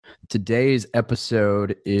Today's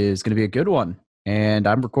episode is going to be a good one, and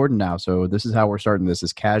I'm recording now, so this is how we're starting this,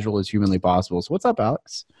 as casual as humanly possible. So what's up,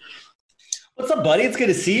 Alex? What's up, buddy? It's good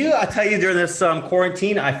to see you. I tell you, during this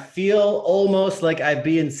quarantine, I feel almost like I've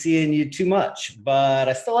been seeing you too much, but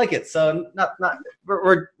I still like it. So not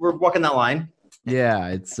we're walking that line. Yeah,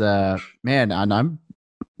 it's man, and I'm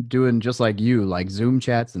doing just like you, like Zoom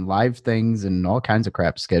chats and live things and all kinds of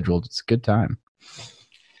crap scheduled. It's a good time.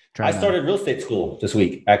 I started real estate school this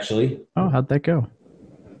week, actually. Oh, how'd that go?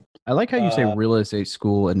 I like how you say real estate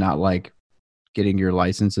school and not like getting your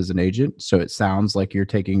license as an agent. So it sounds like you're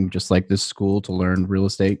taking just like this school to learn real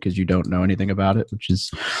estate because you don't know anything about it, which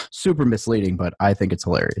is super misleading, but I think it's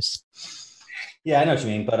hilarious. Yeah, I know what you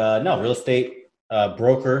mean. But no, real estate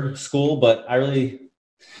broker school, but I don't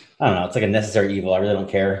know. It's like a necessary evil. I really don't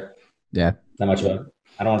care. Yeah. That much about it.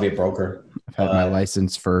 I don't want to be a broker. I've had my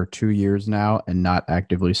license for 2 years now and not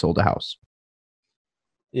actively sold a house.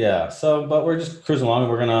 Yeah. So, but we're just cruising along.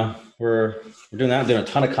 We're doing that. I'm doing a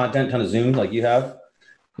ton of content, ton of Zoom like you have.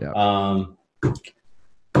 Yeah.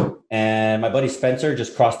 And my buddy Spencer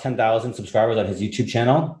just crossed 10,000 subscribers on his YouTube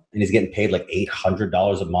channel, and he's getting paid like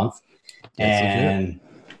 $800 a month. And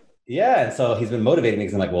so he's been motivating me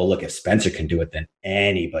because I'm like, well, look, if Spencer can do it, then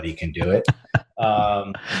anybody can do it.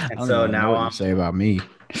 And so now what you say about me.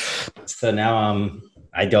 So now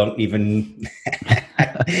I don't even.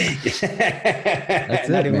 That's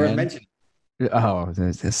not it, even man. worth mentioning. Oh,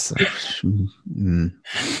 this.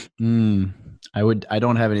 I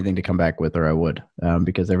don't have anything to come back with, or I would,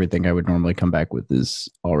 because everything I would normally come back with has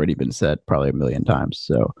already been said probably a million times.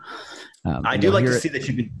 So I do like to see that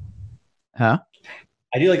you've been. Huh?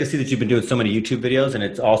 I do like to see that you've been doing so many YouTube videos, and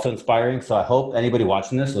it's also inspiring. So I hope anybody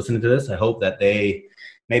watching this, listening to this, I hope that they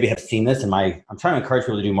maybe have seen this. And I'm trying to encourage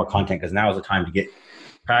people to do more content, because now is the time to get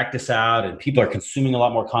practice out, and people are consuming a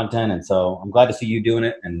lot more content. And so I'm glad to see you doing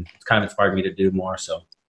it, and it's kind of inspired me to do more. So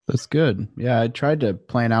that's good. Yeah, I tried to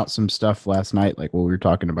plan out some stuff last night, like what we were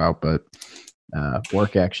talking about, but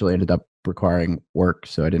work actually ended up requiring work,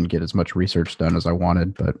 so I didn't get as much research done as I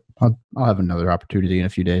wanted. But I'll have another opportunity in a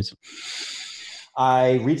few days.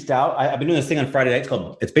 I reached out. I've been doing this thing on Friday nights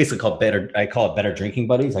it's basically called Better. I call it Better Drinking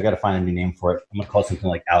Buddies. I got to find a new name for it. I'm going to call it something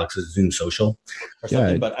like Alex's Zoom Social or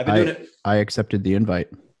something. But I've been doing it. I accepted the invite.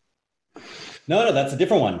 No, that's a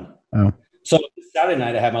different one. Oh. So Saturday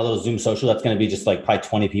night, I have my little Zoom Social. That's going to be just like probably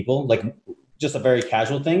 20 people, like just a very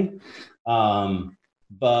casual thing.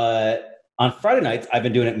 But on Friday nights, I've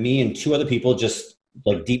been doing it, me and two other people, just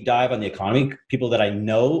like deep dive on the economy, people that I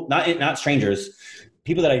know, not strangers,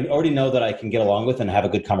 people that I already know that I can get along with and have a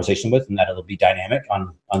good conversation with, and that it'll be dynamic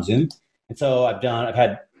on Zoom. And so I've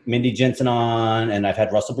had Mindy Jensen on, and I've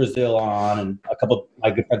had Russell Brazil on, and a couple of my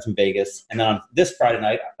good friends from Vegas. And then on this Friday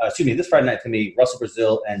night it's going to be Russell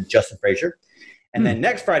Brazil and Justin Frazier. And then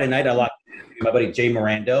next Friday night, I locked my buddy Jay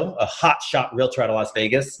Morando, a hot shot realtor out of Las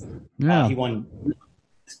Vegas. Yeah. He won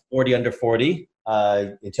 40 under 40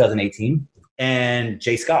 in 2018, and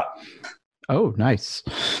Jay Scott. Oh, nice.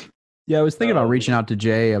 Yeah, I was thinking about reaching out to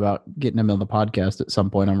Jay about getting him on the podcast at some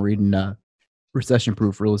point. I'm reading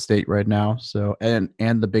Recession-Proof Real Estate right now. So and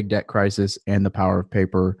the Big Debt Crisis and The Power of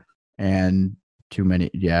Paper and too many.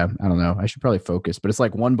 Yeah, I don't know. I should probably focus, but it's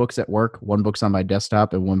like one book's at work, one book's on my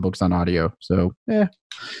desktop, and one book's on audio. So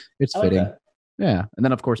it's fitting. Yeah. And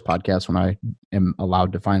then of course podcasts when I am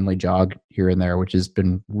allowed to finally jog here and there, which has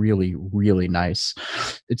been really, really nice.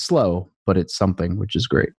 It's slow, but it's something, which is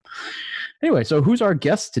great. Anyway, so who's our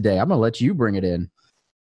guest today? I'm going to let you bring it in.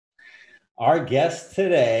 Our guest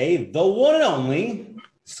today, the one and only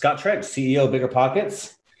Scott Trigg, CEO of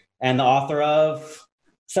BiggerPockets and the author of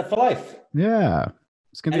Set for Life. Yeah.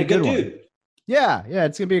 It's going to be a good one. Dude. Yeah,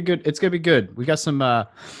 it's going to be good. We got some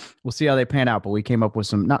we'll see how they pan out, but we came up with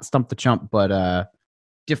some, not Stump the Chump, but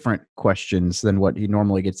different questions than what he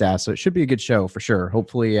normally gets asked. So it should be a good show for sure.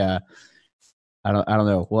 Hopefully I don't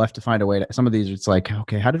know. We'll have to find a way to, some of these it's like,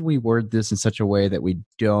 okay, how did we word this in such a way that we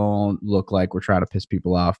don't look like we're trying to piss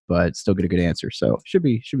people off, but still get a good answer. So should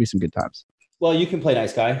be some good times. Well, you can play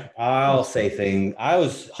nice guy. I'll say things. I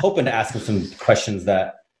was hoping to ask him some questions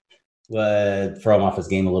that would throw him off his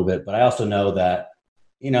game a little bit, but I also know that,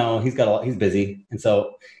 he's busy. And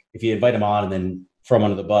so if you invite him on and then throw him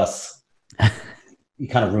under the bus, you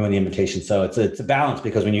kind of ruin the invitation. So it's a balance,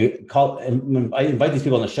 because when you call and when I invite these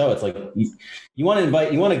people on the show, it's like you want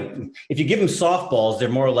to if you give them softballs, they're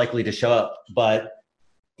more likely to show up. But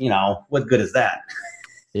what good is that?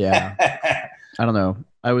 Yeah, I don't know.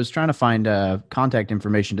 I was trying to find contact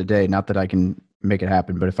information today. Not that I can make it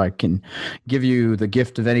happen. But if I can give you the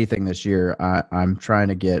gift of anything this year, I'm trying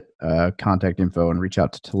to get contact info and reach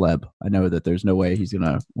out to Taleb. I know that there's no way he's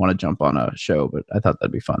gonna want to jump on a show, but I thought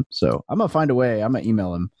that'd be fun. So I'm gonna find a way. I'm gonna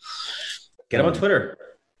email him. Get him on Twitter.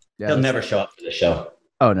 Yeah, He'll never show up for the show.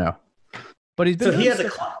 Oh no. But he's been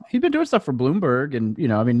he's been doing stuff for Bloomberg, and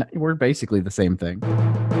I mean, we're basically the same thing.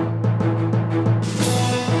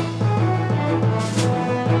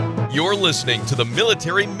 You're listening to the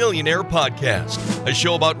Military Millionaire Podcast, a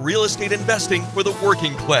show about real estate investing for the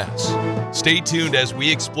working class. Stay tuned as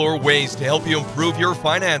we explore ways to help you improve your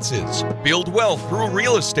finances, build wealth through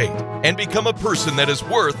real estate, and become a person that is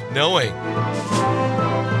worth knowing.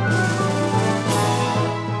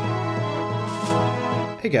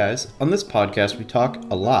 Hey guys, on this podcast we talk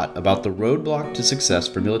a lot about the roadblock to success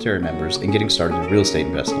for military members in getting started in real estate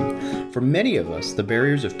investing. For many of us, the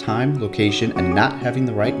barriers of time, location, and not having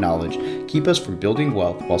the right knowledge keep us from building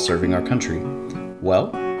wealth while serving our country.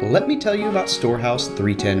 Well, let me tell you about Storehouse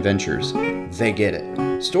 310 Ventures. They get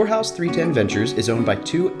it. Storehouse 310 Ventures is owned by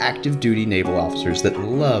two active duty naval officers that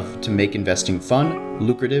love to make investing fun,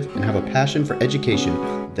 lucrative, and have a passion for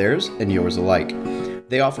education, theirs and yours alike.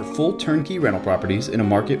 They offer full turnkey rental properties in a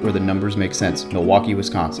market where the numbers make sense, Milwaukee,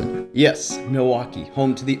 Wisconsin. Yes, Milwaukee,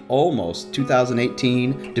 home to the almost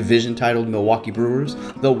 2018 division titled Milwaukee Brewers,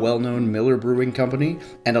 the well-known Miller Brewing Company,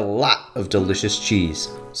 and a lot of delicious cheese.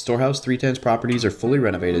 Storehouse 310's properties are fully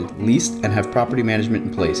renovated, leased, and have property management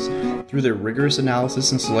in place. Through their rigorous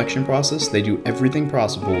analysis and selection process, they do everything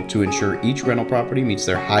possible to ensure each rental property meets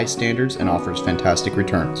their high standards and offers fantastic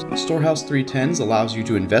returns. Storehouse 310s allows you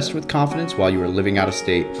to invest with confidence while you are living out of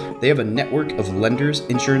state. They have a network of lenders,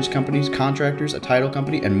 insurance companies, contractors, a title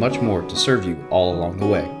company, and much more to serve you all along the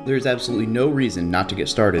way. There is absolutely no reason not to get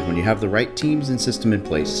started when you have the right teams and system in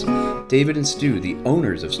place. David and Stu, the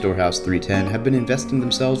owners of Storehouse 310, have been investing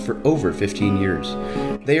themselves for over 15 years.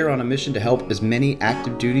 They are on a mission to help as many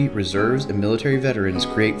active duty, reserves, and military veterans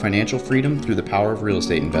create financial freedom through the power of real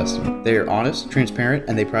estate investing. They are honest, transparent,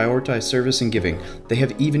 and they prioritize service and giving. They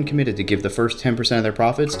have even committed to give the first 10% of their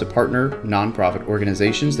profits to partner nonprofit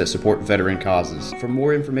organizations that support veteran causes. For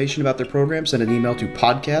more information about their program, send an email to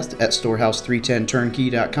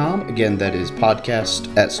podcast@storehouse310turnkey.com. Again, that is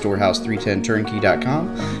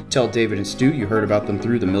podcast@storehouse310turnkey.com. Tell David and Stu you heard about them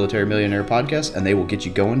through the Military Millionaire Podcast, and they will get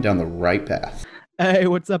you going down the right path. Hey,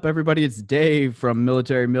 what's up, everybody? It's Dave from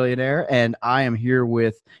Military Millionaire, and I am here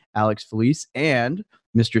with Alex Felice and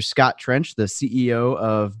Mr. Scott Trench, the CEO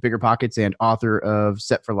of BiggerPockets and author of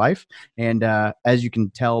Set for Life. And as you can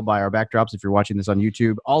tell by our backdrops, if you're watching this on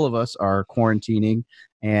YouTube, all of us are quarantining,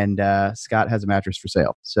 and Scott has a mattress for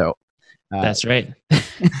sale. So that's right.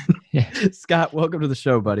 Yeah. Scott, welcome to the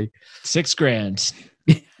show, buddy. $6,000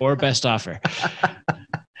 or best offer.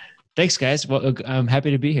 Thanks, guys. Well, I'm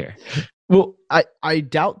happy to be here. Well, I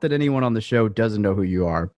doubt that anyone on the show doesn't know who you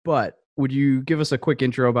are, but would you give us a quick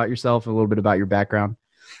intro about yourself, a little bit about your background?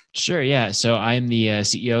 Sure, yeah. So I'm the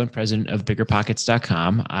CEO and president of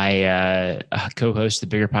BiggerPockets.com. I co-host the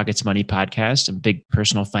BiggerPockets Money podcast. I'm a big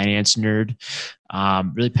personal finance nerd,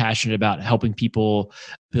 really passionate about helping people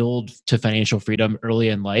build to financial freedom early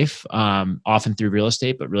in life, often through real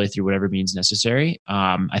estate, but really through whatever means necessary.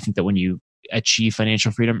 I think that when you achieve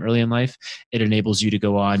financial freedom early in life, it enables you to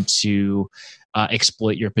go on to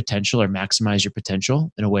exploit your potential or maximize your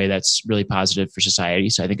potential in a way that's really positive for society.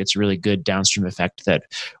 So I think it's a really good downstream effect that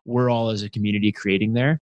we're all as a community creating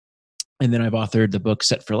there. And then I've authored the book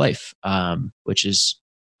Set for Life, which is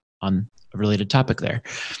on a related topic there.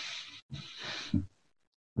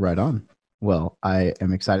 Right on. Well, I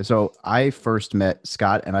am excited. So I first met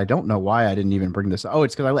Scott, and I don't know why I didn't even bring this. Oh,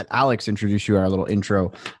 it's because I let Alex introduce you our little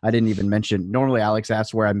intro. I didn't even mention. Normally, Alex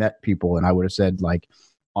asks where I met people, and I would have said like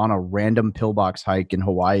on a random pillbox hike in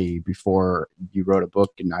Hawaii before you wrote a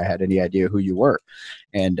book, and I had any idea who you were.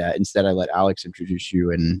 And instead, I let Alex introduce you,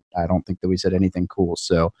 and I don't think that we said anything cool.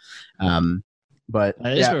 So, but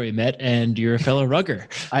that is where we met, and you're a fellow rugger.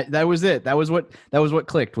 That was it. That was what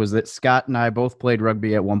clicked, was that Scott and I both played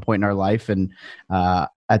rugby at one point in our life. And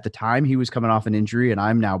at the time he was coming off an injury, and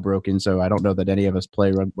I'm now broken. So I don't know that any of us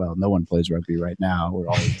play rugby. Well, no one plays rugby right now. We're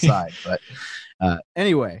all inside. But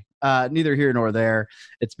anyway, neither here nor there.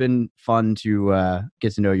 It's been fun to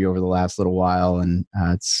get to know you over the last little while. And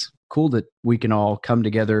it's cool that we can all come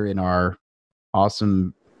together in our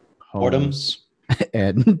awesome homes.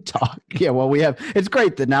 And talk. Yeah, well, it's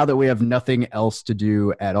great that now that we have nothing else to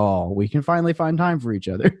do at all, we can finally find time for each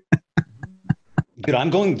other. Dude, I'm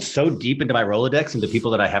going so deep into my Rolodex into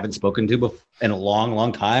people that I haven't spoken to in a long,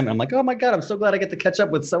 long time. I'm like, oh my God, I'm so glad I get to catch up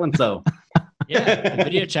with so-and-so. Yeah, the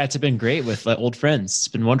video chats have been great with old friends. It's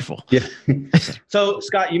been wonderful. Yeah. So,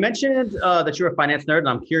 Scott, you mentioned that you're a finance nerd, and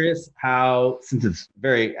I'm curious how, since it's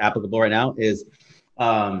very applicable right now, is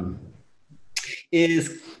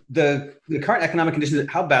the current economic conditions,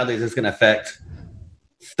 how badly is this going to affect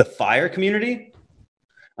the FIRE community?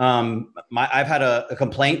 I've had a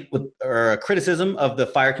complaint or a criticism of the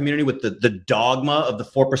FIRE community with the dogma of the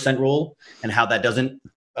 4% rule and how that doesn't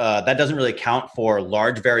really account for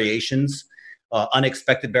large variations,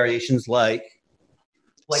 unexpected variations like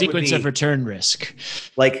sequence of return risk,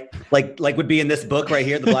 like would be in this book right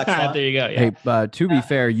here, the Black Swan. There you go. Yeah. Hey, to be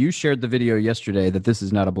fair, you shared the video yesterday that this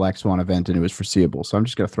is not a Black Swan event and it was foreseeable. So I'm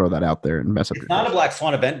just going to throw that out there and mess up. It's not a Black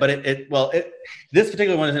Swan event, but this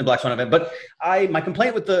particular one isn't a Black Swan event. But my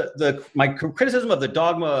complaint with my criticism of the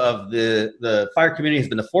dogma of the FIRE community has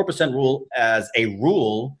been the 4% rule as a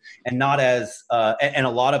rule and not as and a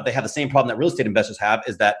lot of they have the same problem that real estate investors have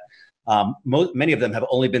is that many of them have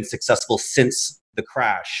only been successful since the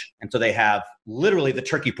crash. And so they have literally the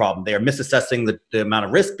turkey problem. They are misassessing the amount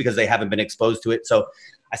of risk because they haven't been exposed to it. So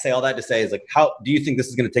I say all that to say is like, how do you think this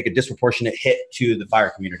is going to take a disproportionate hit to the FIRE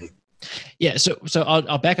community? Yeah. So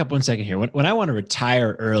I'll back up 1 second here. When I want to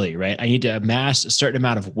retire early, right, I need to amass a certain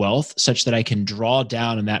amount of wealth such that I can draw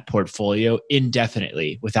down in that portfolio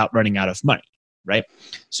indefinitely without running out of money. Right.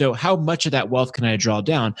 So how much of that wealth can I draw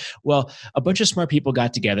down? Well, a bunch of smart people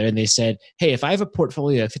got together and they said, hey, if I have a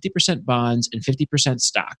portfolio of 50% bonds and 50%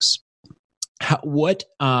 stocks, what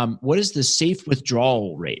is the safe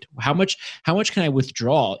withdrawal rate? How much can I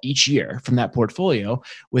withdraw each year from that portfolio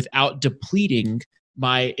without depleting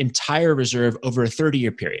my entire reserve over a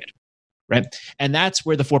 30-year period? Right. And that's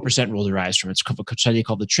where the 4% rule derives from. It's a study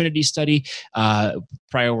called the Trinity study,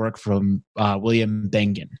 prior work from William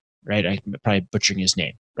Bengen. Right, I'm probably butchering his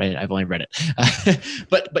name. Right, I've only read it,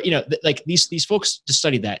 but like these folks to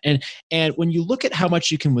study that, and when you look at how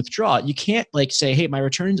much you can withdraw, you can't like say, hey, my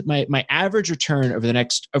returns, my average return over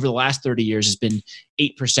the last 30 years has been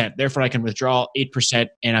 8%. Therefore, I can withdraw 8%,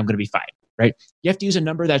 and I'm going to be fine. Right, you have to use a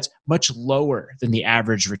number that's much lower than the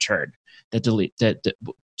average return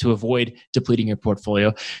to avoid depleting your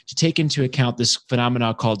portfolio, to take into account this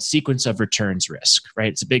phenomenon called sequence of returns risk,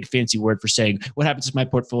 right? It's a big fancy word for saying what happens if my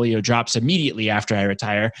portfolio drops immediately after I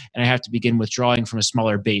retire and I have to begin withdrawing from a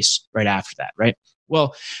smaller base right after that, right?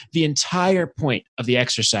 Well, the entire point of the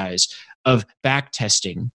exercise of back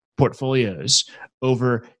testing portfolios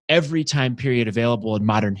over every time period available in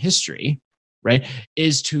modern history, right,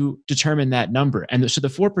 is to determine that number. And so the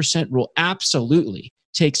 4% rule absolutely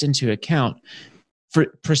takes into account for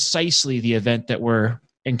precisely the event that we're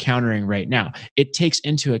encountering right now. It takes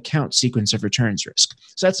into account sequence of returns risk.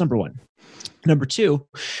 So that's number one. Number two,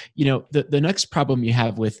 the next problem you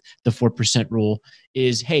have with the 4% rule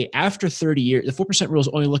is, hey, after 30 years, the 4% rule is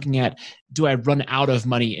only looking at, do I run out of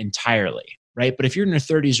money entirely? Right. But if you're in your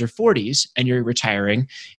 30s or 40s and you're retiring,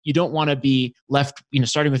 you don't want to be left,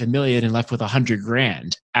 starting with $1 million and left with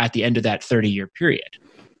 $100,000 at the end of that 30-year period.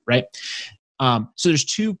 Right. So there's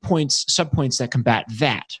 2 subpoints that combat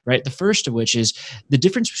that, right? The first of which is the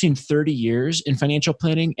difference between 30 years in financial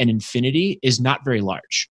planning and infinity is not very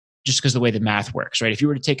large, just because of the way the math works, right? If you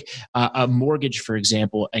were to take a mortgage, for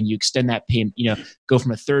example, and you extend that payment, go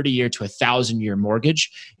from a 30-year to a 1,000-year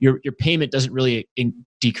mortgage, your payment doesn't really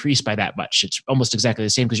decrease by that much. It's almost exactly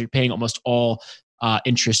the same because you're paying almost all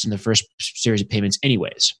interest in the first series of payments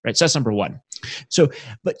anyways, right? So that's number one. So,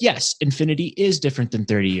 but yes, infinity is different than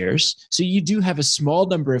 30 years. So you do have a small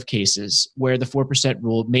number of cases where the 4%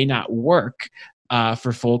 rule may not work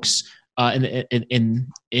for folks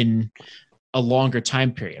in a longer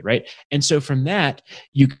time period, right? And so from that,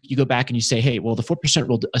 you go back and you say, hey, well, the 4%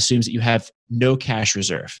 rule assumes that you have no cash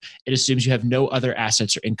reserve. It assumes you have no other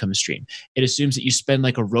assets or income stream. It assumes that you spend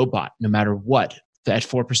like a robot no matter what, at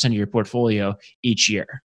 4% of your portfolio each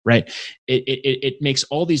year, right? It makes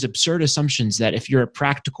all these absurd assumptions that if you're a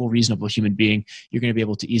practical, reasonable human being, you're going to be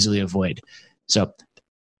able to easily avoid. So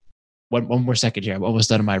one more second here. I'm almost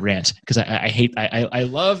done on my rant because I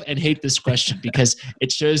love and hate this question because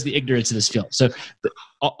it shows the ignorance of this field. So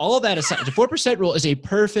all of that aside, the 4% rule is a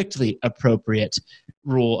perfectly appropriate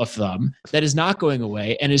rule of thumb that is not going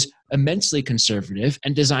away and is immensely conservative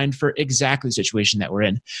and designed for exactly the situation that we're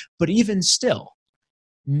in. But even still,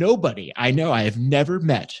 nobody I know, I have never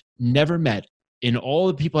met in all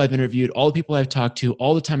the people I've interviewed, all the people I've talked to,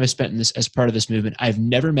 all the time I've spent in this as part of this movement, I've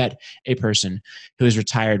never met a person who is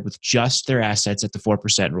retired with just their assets at the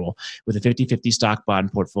 4% rule, with a 50-50 stock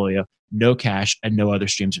bond portfolio, no cash, and no other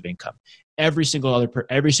streams of income. Every single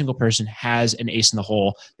person has an ace in the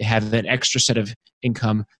hole. They have an extra set of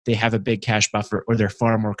income. They have a big cash buffer, or they're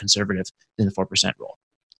far more conservative than the 4% rule.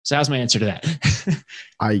 So how's my answer to that?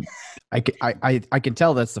 I can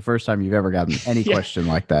tell that's the first time you've ever gotten any question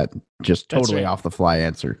like that. Just totally off the fly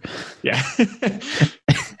answer. Yeah.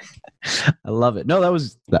 I love it. No, that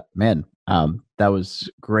was that was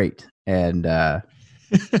great. And I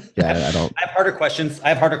don't. I have harder questions.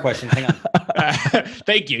 Hang on.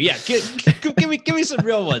 Thank you. Yeah, give me some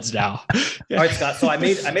real ones now. All right, Scott. So I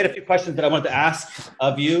made a few questions that I wanted to ask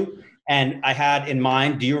of you, and I had in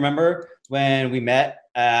mind. Do you remember when we met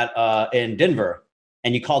at in Denver,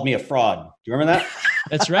 and you called me a fraud? Do you remember that?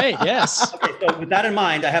 That's right. Yes. Okay, so with that in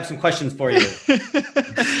mind, I have some questions for you.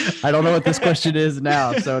 I don't know what this question is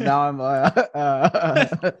now, so now I'm.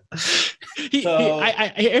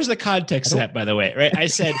 Here's the context of that, by the way. Right? I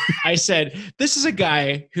said this is a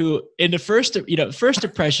guy who, in the first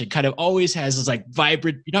impression, kind of always has this like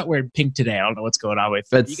vibrant. You're not wearing pink today. I don't know what's going on with.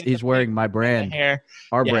 He's wearing my brand,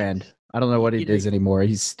 our brand. I don't know what it is anymore.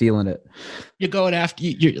 He's stealing it. You're going after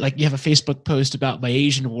you have a Facebook post about my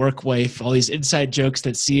Asian work wife, all these inside jokes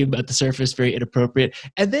that seem at the surface very inappropriate.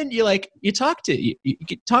 And then you talk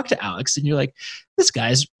to Alex and you're like, this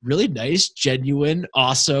guy's really nice, genuine,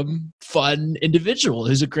 awesome, fun individual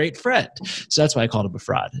who's a great friend. So that's why I called him a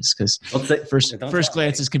fraud, is because first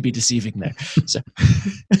glances can be deceiving there. So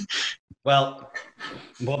Well,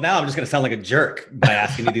 now I'm just going to sound like a jerk by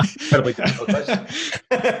asking you these incredibly difficult questions.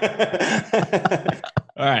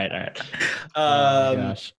 All right.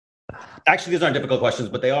 Gosh. Actually, these aren't difficult questions,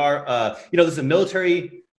 but they are. This is a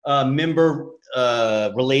military member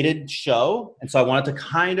related show, and so I wanted to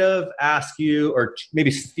kind of ask you, or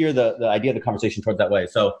maybe steer the idea of the conversation towards that way.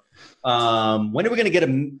 So, when are we going to get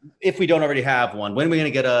if we don't already have one? When are we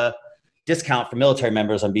going to get a discount for military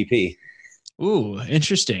members on BP? Ooh,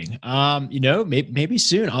 interesting. Maybe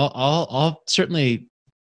soon. I'll certainly.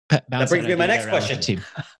 That brings me to my next question.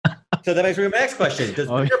 So that makes me to my next question. Does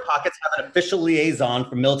BiggerPockets have an official liaison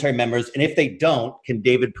for military members? And if they don't, can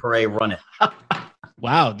David Perret run it?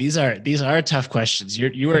 Wow, these are tough questions.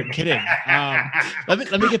 You weren't kidding. Let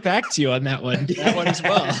me get back to you on that one. That one as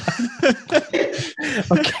well.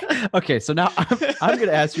 Okay. So now I'm going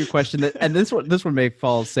to ask you a question and this one may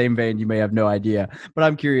fall same vein. You may have no idea, but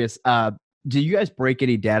I'm curious. Do you guys break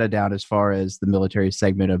any data down as far as the military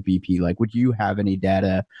segment of BP? Like, would you have any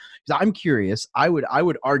data? Because I'm curious. I would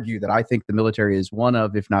argue that I think the military is one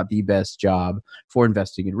of, if not the best job for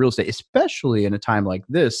investing in real estate, especially in a time like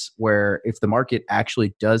this, where if the market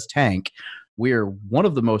actually does tank, we're one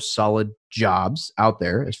of the most solid jobs out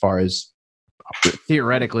there as far as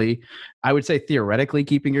theoretically, I would say theoretically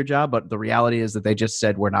keeping your job, but the reality is that they just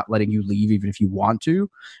said we're not letting you leave even if you want to.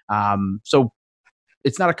 So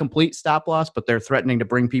it's not a complete stop loss, but they're threatening to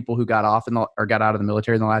bring people who got off got out of the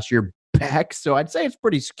military in the last year back. So I'd say it's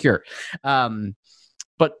pretty secure.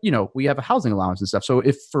 But we have a housing allowance and stuff. So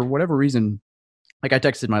if for whatever reason, like I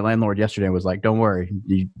texted my landlord yesterday and was like, don't worry,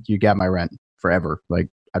 you got my rent forever. Like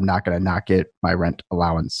I'm not going to not get my rent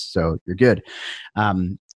allowance. So you're good.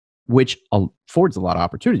 Which affords a lot of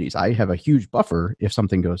opportunities. I have a huge buffer if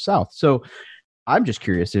something goes south. So I'm just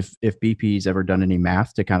curious if BP's ever done any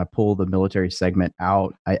math to kind of pull the military segment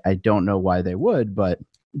out. I don't know why they would, but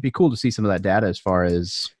it'd be cool to see some of that data as far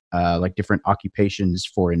as like different occupations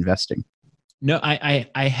for investing. No, I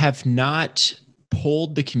have not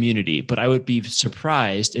polled the community, but I would be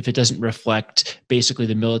surprised if it doesn't reflect basically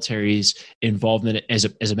the military's involvement as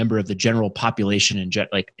a member of the general population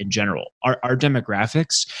in general. Our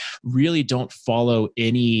demographics really don't follow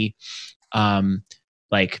any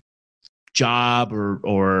job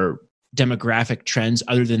or demographic trends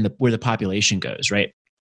other than where the population goes, right?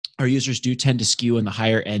 Our users do tend to skew in the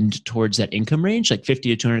higher end towards that income range, like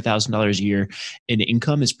 $50,000 to $200,000 a year in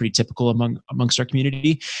income is pretty typical amongst our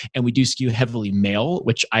community. And we do skew heavily male,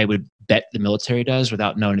 which I would bet the military does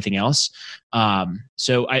without knowing anything else.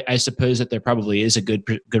 So I suppose that there probably is a good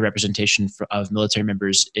representation of military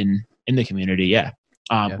members in the community. Yeah.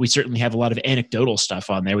 We certainly have a lot of anecdotal stuff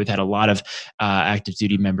on there. We've had a lot of active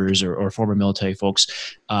duty members or former military folks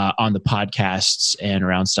on the podcasts and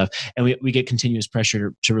around stuff. And we get continuous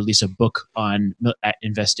pressure to release a book on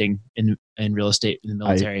investing in real estate in the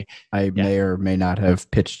military. I may or may not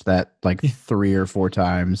have pitched that like 3 or 4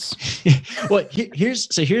 times. Well, here's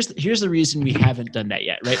the reason we haven't done that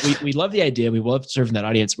yet, right? We love the idea. We love serving that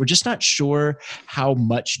audience. We're just not sure how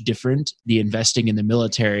much different the investing in the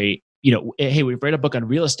military. Hey, we've read a book on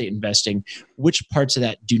real estate investing. Which parts of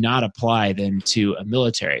that do not apply then to a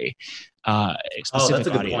military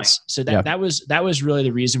specific audience? So that was really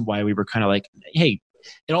the reason why we were kind of like, hey,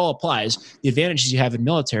 it all applies. The advantages you have in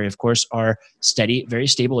military, of course, are steady, very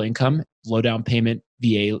stable income, low down payment,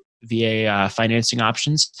 VA VA financing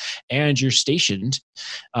options, and you're stationed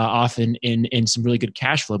often in some really good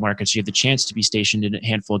cash flow markets. You have the chance to be stationed in a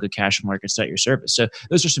handful of good cash flow markets at your service. So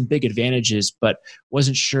those are some big advantages, but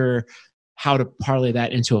wasn't sure how to parlay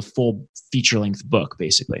that into a full feature-length book,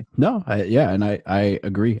 basically. No, and I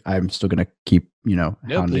agree. I'm still going to keep,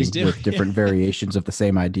 hounding with different variations of the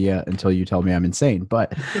same idea until you tell me I'm insane.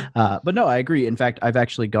 But no, I agree. In fact, I've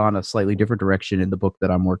actually gone a slightly different direction in the book that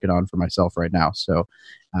I'm working on for myself right now. So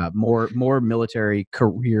more military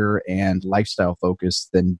career and lifestyle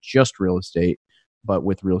focused than just real estate, but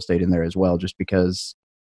with real estate in there as well, just because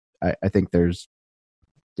I think there's,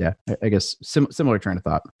 I guess similar train of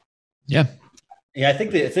thought. Yeah. Yeah, I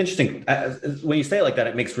think that it's interesting. When you say it like that,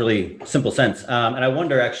 it makes really simple sense. And I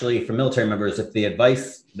wonder actually for military members, if the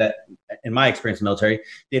advice that, in my experience in military,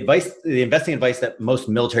 the investing advice that most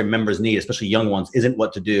military members need, especially young ones, isn't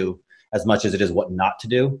what to do as much as it is what not to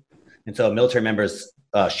do. And so military members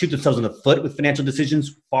shoot themselves in the foot with financial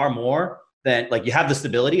decisions far more than, like, you have the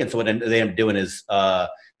stability. And so what they end up doing is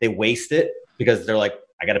they waste it because they're like,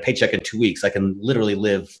 I got a paycheck in 2 weeks. I can literally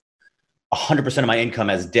live 100% of my income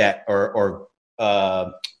as debt or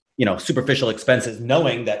superficial expenses,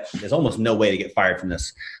 knowing that there's almost no way to get fired from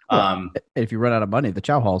this. If you run out of money, the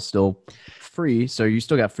chow hall's still free, so you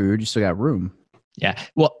still got food, you still got room. Yeah.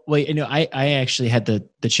 Well, I actually had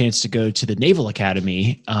the chance to go to the Naval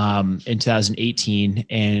Academy in 2018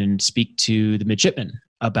 and speak to the midshipmen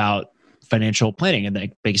about financial planning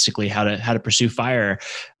and basically how to pursue fire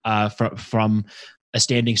from a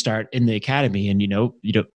standing start in the academy. And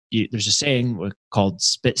there's a saying called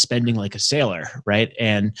spending like a sailor, right?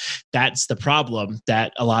 And that's the problem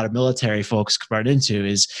that a lot of military folks run into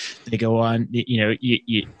is they go on,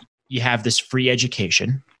 you have this free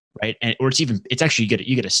education, right? Or it's actually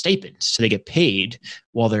you get a stipend. So they get paid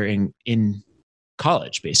while they're in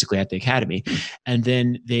college, basically at the academy. And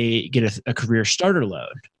then they get a career starter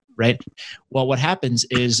loan, right? Well, what happens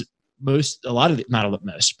is some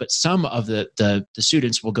of the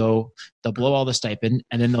students they'll blow all the stipend,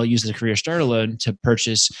 and then they'll use the career starter loan to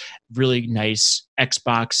purchase really nice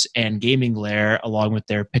Xbox and gaming lair along with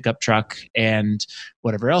their pickup truck and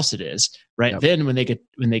whatever else it is, right? Yep. Then when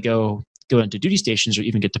they go into duty stations or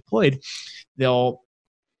even get deployed, they'll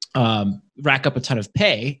rack up a ton of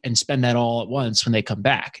pay and spend that all at once when they come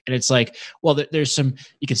back. And it's like, well,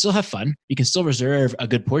 you can still have fun. You can still reserve a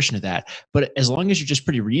good portion of that. But as long as you're just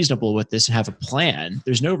pretty reasonable with this and have a plan,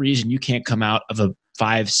 there's no reason you can't come out of a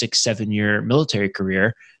 5, 6, 7-year military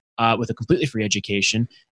career with a completely free education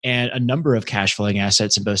and a number of cash flowing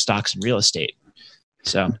assets in both stocks and real estate.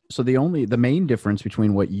 So the main difference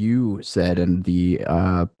between what you said and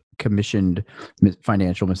the commissioned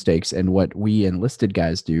financial mistakes and what we enlisted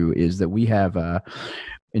guys do is that we have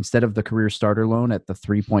instead of the career starter loan at the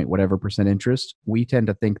 3% interest, we tend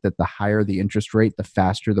to think that the higher the interest rate, the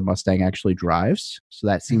faster the Mustang actually drives. So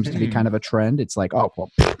that seems to be kind of a trend. It's like, oh,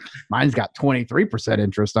 well, mine's got 23%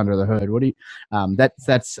 interest under the hood. What do you,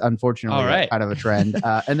 that's unfortunately kind of a trend.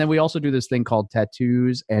 And then we also do this thing called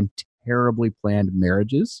tattoos and terribly planned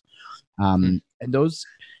marriages. And those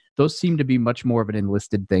seem to be much more of an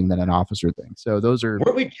enlisted thing than an officer thing. So those are...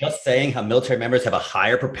 Weren't we just saying how military members have a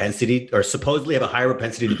higher propensity or supposedly have a higher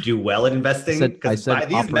propensity to do well in investing? I said by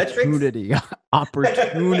these opportunity. Metrics?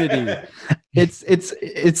 Opportunity.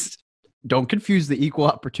 It's don't confuse the equal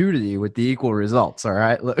opportunity with the equal results. All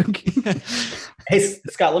right. Look. Hey,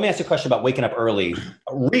 Scott, let me ask you a question about waking up early.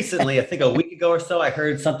 Recently, I think a week ago or so, I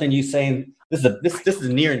heard something you saying. This is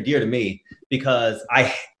near and dear to me because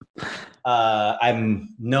I'm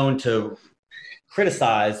known to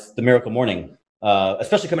criticize the miracle morning,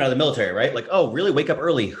 especially coming out of the military, right? Like, oh, really? Wake up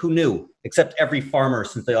early. Who knew? Except every farmer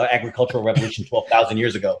since the agricultural revolution 12,000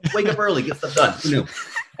 years ago. Wake up early, get stuff done. Who knew?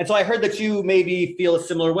 And so I heard that you maybe feel a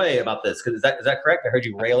similar way about this. Is that correct? I heard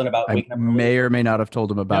you railing about waking up early. I may or may not have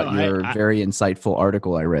told him about your very insightful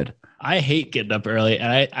article I read. I hate getting up early,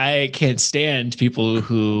 and I can't stand people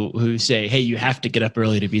who say, "Hey, you have to get up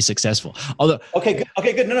early to be successful." Although, okay,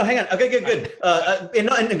 good. No, hang on. Okay, good.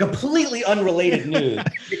 In completely unrelated news,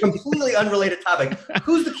 a completely unrelated topic.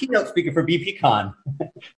 Who's the keynote speaker for BPCon?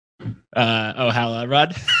 Hal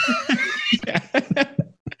Elrod.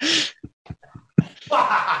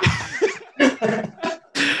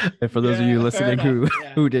 And for those of you listening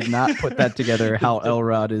who did not put that together, Hal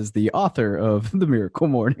Elrod is the author of The Miracle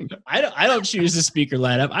Morning. I don't choose the speaker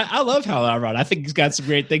lineup. I love Hal Elrod. I think he's got some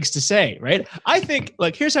great things to say, right? I think,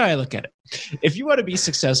 here's how I look at it. If you want to be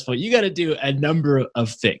successful, you got to do a number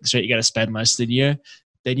of things, right? You got to spend less than you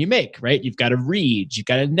make, right? You've got to read, you've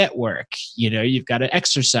got to network, you've got to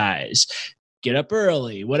exercise, get up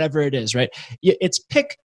early, whatever it is, right? It's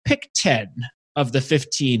pick 10 of the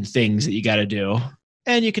 15 things that you got to do,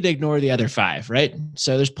 and you could ignore the other 5, right?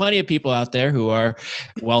 So there's plenty of people out there who are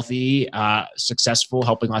wealthy, successful,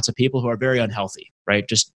 helping lots of people who are very unhealthy, right?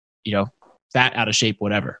 Just, fat, out of shape,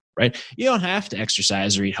 whatever, right? You don't have to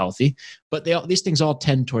exercise or eat healthy, but these things all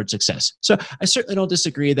tend towards success. So I certainly don't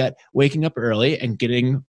disagree that waking up early and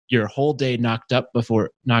getting your whole day knocked out before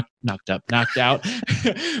everything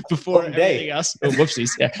else. Oh, whoopsies!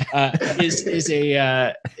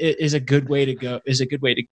 Yeah, is a good way to go. Is a good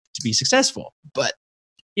way to be successful. But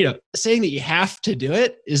saying that you have to do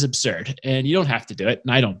it is absurd, and you don't have to do it,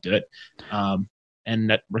 and I don't do it.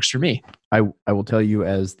 And that works for me. I will tell you,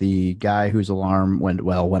 as the guy whose alarm went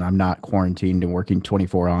well when I'm not quarantined and working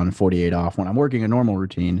 24 on, 48 off, when I'm working a normal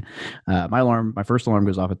routine, my first alarm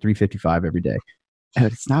goes off at 3:55 every day. And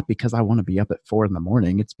it's not because I want to be up at 4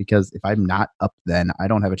 a.m. It's because if I'm not up then, I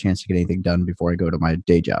don't have a chance to get anything done before I go to my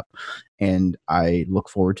day job. And I look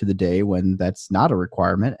forward to the day when that's not a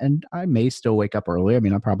requirement. And I may still wake up early. I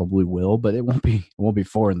mean, I probably will, but it won't be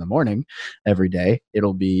 4 a.m. every day.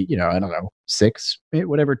 It'll be, I don't know, 6,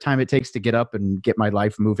 whatever time it takes to get up and get my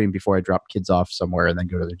life moving before I drop kids off somewhere and then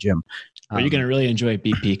go to the gym. Are you going to really enjoy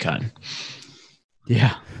BPCon?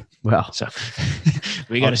 Yeah. Well, so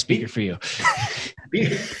we got a speaker for you.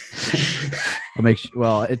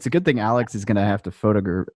 Well, it's a good thing Alex is going to have to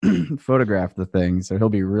photograph the thing, so he'll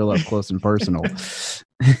be real up close and personal.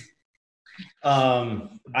 I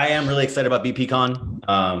am really excited about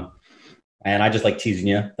BPCon, and I just like teasing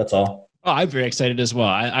you. That's all. Oh, I'm very excited as well.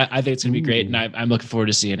 I think it's going to be great, and I'm looking forward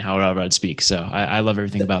to seeing how Rod speaks. So I love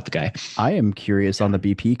everything about the guy. I am curious on the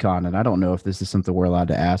BPCon, and I don't know if this is something we're allowed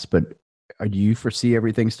to ask, but do you foresee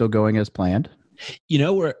everything still going as planned?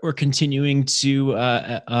 We're continuing to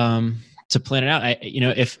plan it out.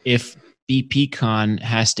 If BPCon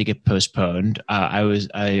has to get postponed, I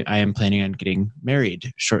am planning on getting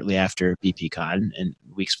married shortly after BPCon and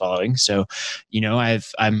weeks following. So,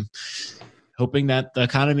 I'm hoping that the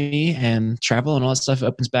economy and travel and all that stuff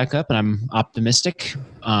opens back up, and I'm optimistic.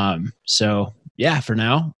 So yeah, for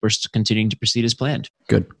now, we're still continuing to proceed as planned.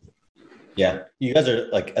 Good. Yeah, you guys are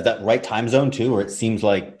like at that right time zone too, where it seems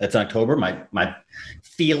like it's October. My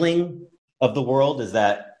feeling of the world is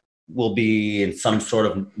that we'll be in some sort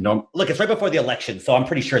of normal. Look, it's right before the election, so I'm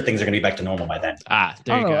pretty sure things are going to be back to normal by then.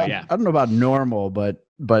 There you go. Yeah, I don't know about normal, but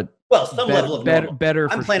well, some level of normal. Better.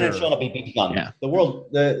 I'm planning on showing up at BPCon. Yeah. The world,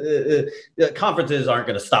 the conferences aren't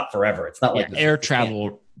going to stop forever. It's not like air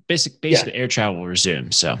travel. Basically, air travel will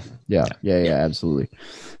resume. So yeah, absolutely.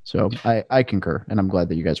 So I concur, and I'm glad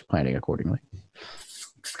that you guys are planning accordingly.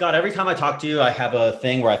 Scott, every time I talk to you, I have a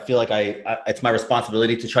thing where I feel like it's my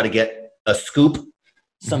responsibility to try to get a scoop,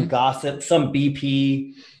 some gossip, some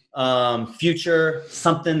BP future,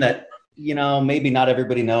 something that, maybe not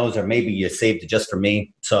everybody knows, or maybe you saved it just for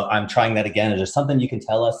me. So I'm trying that again. Is there something you can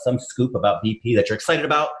tell us, some scoop about BP that you're excited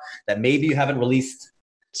about that maybe you haven't released?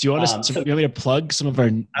 Do you want you want me to plug some of our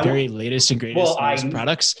very latest and greatest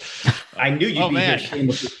products? I knew you'd be here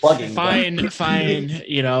shamelessly plugging. Fine.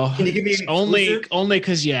 Can you give me only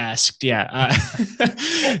because you asked? Yeah.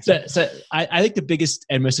 So I think the biggest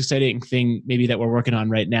and most exciting thing maybe that we're working on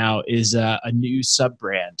right now is a new sub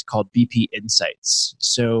brand called BP Insights.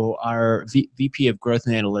 So our VP of Growth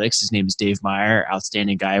and Analytics, his name is Dave Meyer,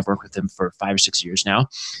 outstanding guy. I've worked with him for 5 or 6 years now.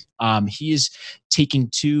 He is taking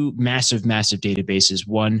 2 massive databases,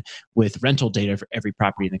 one with rental data for every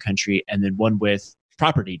property in the country, and then one with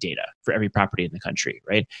property data for every property in the country,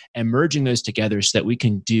 right? And merging those together so that we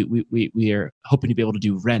can we are hoping to be able to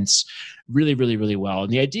do rents really, really, really well.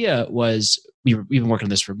 And the idea was, we've been working on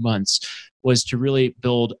this for months, was to really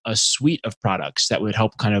build a suite of products that would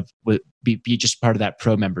help kind of be just part of that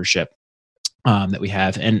pro membership that we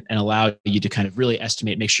have, and allow you to kind of really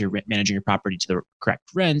estimate, make sure you're managing your property to the correct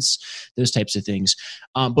rents, those types of things.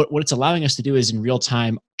 But what it's allowing us to do is in real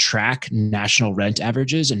time track national rent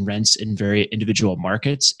averages and rents in very individual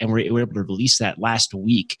markets. And we're able to release that last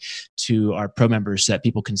week to our pro members so that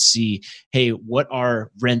people can see, hey, what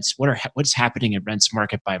are rents? What's happening in rents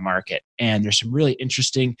market by market? And there's some really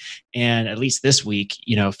interesting, and at least this week,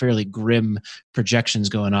 fairly grim projections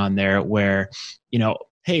going on there where,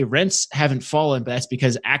 hey, rents haven't fallen, but that's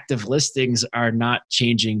because active listings are not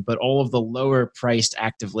changing, but all of the lower priced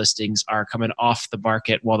active listings are coming off the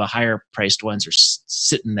market while the higher priced ones are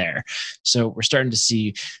sitting there. So we're starting to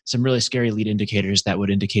see some really scary lead indicators that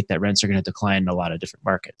would indicate that rents are going to decline in a lot of different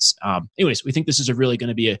markets. Anyways, we think this is really going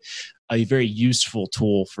to be a very useful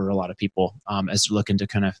tool for a lot of people as they're looking to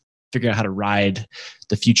kind of figure out how to ride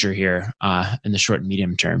the future here in the short and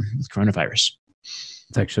medium term with coronavirus.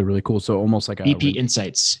 It's actually really cool. So almost like BP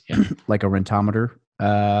Insights, like a rentometer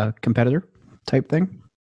competitor type thing.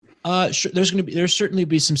 Sure. There's certainly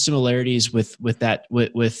be some similarities with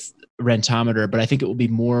Rentometer, but I think it will be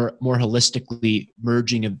more holistically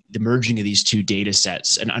merging of these two data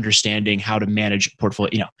sets and understanding how to manage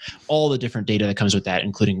portfolio. All the different data that comes with that,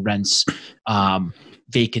 including rents,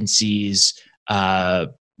 vacancies,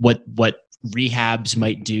 what rehabs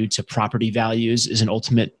might do to property values is an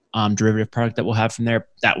ultimate derivative product that we'll have from there.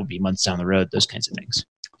 That would be months down the road. Those kinds of things.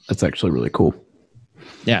 That's actually really cool.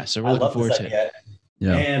 Yeah, so we're looking forward to it.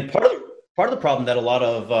 Yeah. And part of the problem that a lot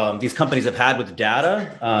of these companies have had with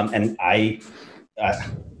data, and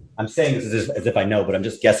I'm saying this as if I know, but I'm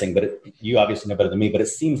just guessing. But you obviously know better than me. But it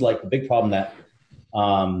seems like the big problem that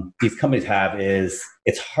these companies have is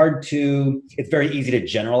it's very easy to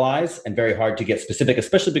generalize and very hard to get specific,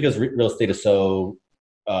 especially because real estate is so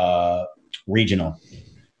regional.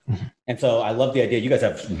 And so I love the idea. You guys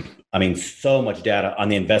have, so much data on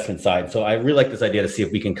the investment side. So I really like this idea to see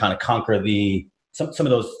if we can kind of conquer some of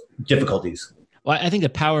those difficulties. Well, I think the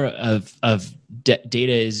power of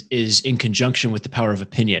data is in conjunction with the power of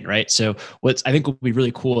opinion, right? So I think will be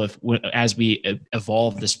really cool as we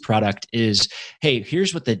evolve this product is, hey,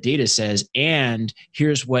 here's what the data says, and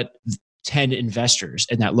here's what 10 investors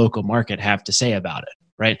in that local market have to say about it,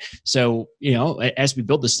 right? So, as we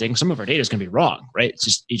build this thing, some of our data is going to be wrong, right? It's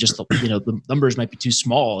just the numbers might be too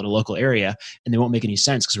small in a local area, and they won't make any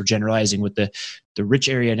sense because we're generalizing with the rich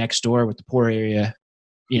area next door with the poor area,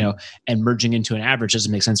 and merging into an average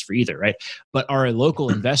doesn't make sense for either, right? But our local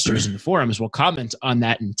investors in the forums will comment on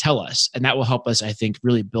that and tell us, and that will help us, I think,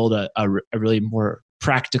 really build a really more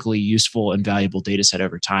practically useful and valuable data set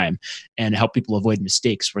over time and help people avoid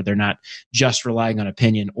mistakes where they're not just relying on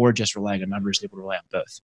opinion or just relying on numbers. They will rely on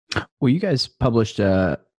both. Well, you guys published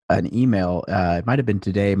an email. It might have been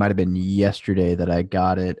today, it might have been yesterday that I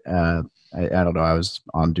got it. I don't know. I was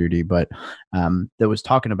on duty, but that was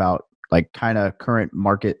talking about like kind of current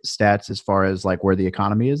market stats as far as like where the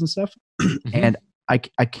economy is and stuff. Mm-hmm. And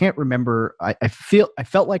I can't remember. I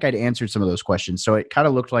felt like I'd answered some of those questions. So it kind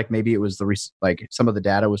of looked like maybe it was like some of the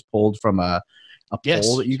data was pulled from a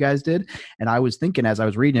poll that you guys did. And I was thinking as I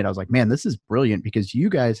was reading it, I was like, man, this is brilliant because you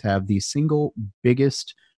guys have the single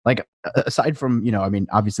biggest, like aside from,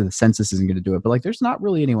 obviously the census isn't going to do it, but like there's not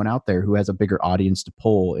really anyone out there who has a bigger audience to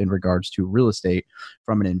poll in regards to real estate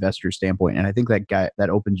from an investor standpoint. And I think that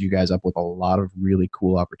opens you guys up with a lot of really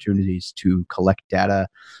cool opportunities to collect data,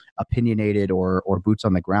 opinionated or boots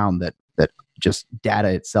on the ground that just data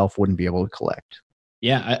itself wouldn't be able to collect.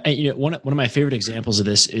 Yeah, one of my favorite examples of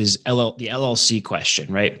this is the LLC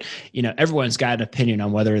question, right? Everyone's got an opinion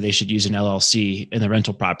on whether they should use an LLC in the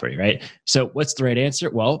rental property, right? So what's the right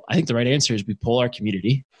answer? Well, I think the right answer is we poll our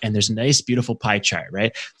community, and there's a nice, beautiful pie chart,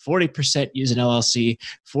 right? 40% use an LLC,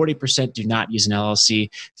 40% do not use an LLC,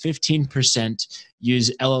 15%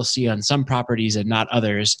 use LLC on some properties and not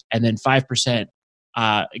others, and then 5%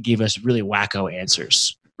 gave us really wacko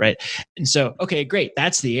answers. Right. And so, okay, great.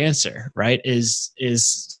 That's the answer, right? Is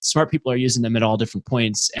smart people are using them at all different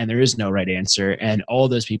points, and there is no right answer. And all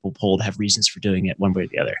those people polled have reasons for doing it one way or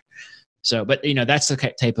the other. So, but that's the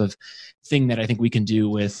type of thing that I think we can do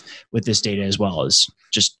with this data as well, is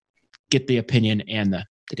just get the opinion and the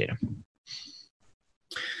data.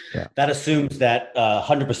 Yeah. That assumes that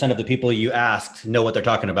 100% of the people you asked know what they're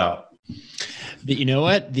talking about. But you know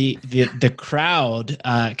what? The crowd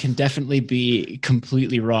can definitely be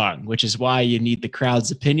completely wrong, which is why you need the crowd's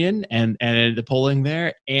opinion and the polling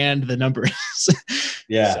there and the numbers.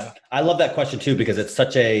 Yeah. So. I love that question too, because it's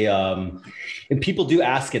such and people do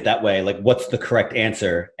ask it that way, like, what's the correct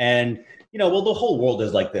answer? And, the whole world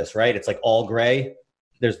is like this, right? It's like all gray.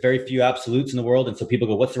 There's very few absolutes in the world. And so people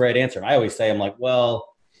go, what's the right answer? And I always say, I'm like, well,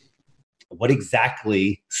 what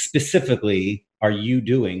exactly specifically are you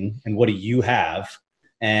doing, and what do you have,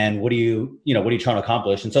 and what are you trying to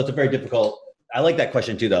accomplish? And so it's a very difficult. I like that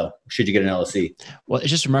question too, though. Should you get an LLC? Well, it's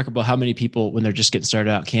just remarkable how many people, when they're just getting started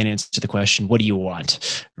out, can't answer the question, what do you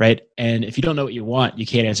want? Right. And if you don't know what you want, you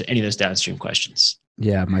can't answer any of those downstream questions.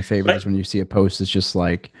 Yeah. My favorite is when you see a post, it's just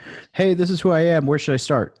like, hey, this is who I am. Where should I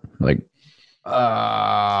start? Like,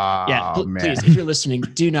 please, if you're listening,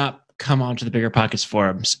 do not come onto the BiggerPockets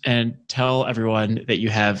forums and tell everyone that you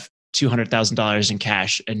have $200,000 in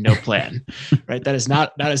cash and no plan, right? That is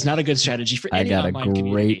not a good strategy for any online community. I got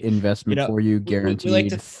a great investment for you, guaranteed. We like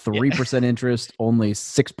 3% interest, only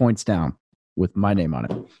 6 points down with my name on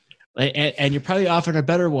it. And you're probably offering a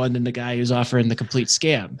better one than the guy who's offering the complete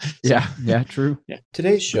scam. So, yeah, true. Yeah.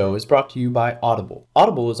 Today's show is brought to you by Audible.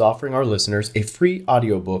 Audible is offering our listeners a free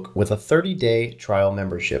audiobook with a 30-day trial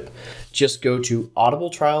membership. Just go to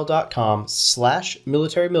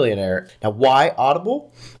audibletrial.com/militarymillionaire. Now, why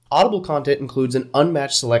Audible? Audible content includes an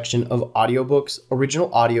unmatched selection of audiobooks,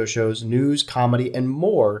 original audio shows, news, comedy, and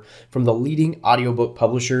more from the leading audiobook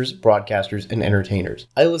publishers, broadcasters, and entertainers.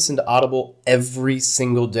 I listen to Audible every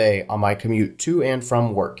single day on my commute to and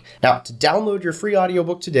from work. Now, to download your free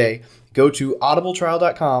audiobook today, go to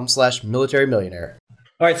audibletrial.com/militarymillionaire.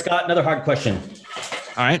 All right, Scott, another hard question.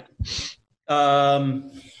 All right.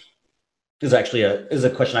 This is a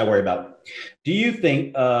question I worry about. Do you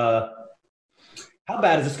think, how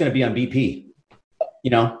bad is this going to be on BP?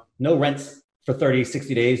 No rents for 30,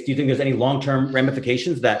 60 days. Do you think there's any long-term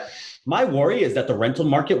ramifications? That my worry is that the rental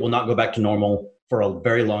market will not go back to normal for a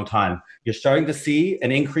very long time. You're starting to see an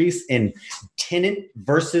increase in tenant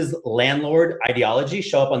versus landlord ideology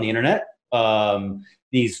show up on the internet.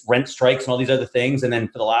 These rent strikes and all these other things. And then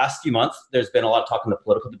for the last few months, there's been a lot of talk in the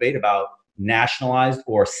political debate about nationalized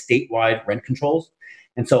or statewide rent controls.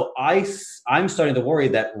 And so I'm starting to worry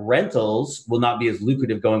that rentals will not be as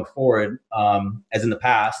lucrative going forward as in the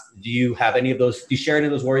past. Do you have any of those? Do you share any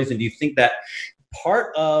of those worries? And do you think that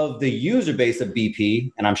part of the user base of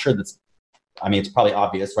BP, and I'm sure it's probably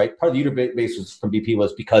obvious, right? Part of the user base from BP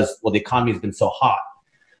was because, the economy has been so hot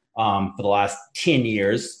for the last 10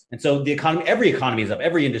 years. And so every economy is up,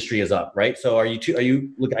 every industry is up, right? So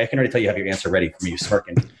look, I can already tell you have your answer ready from you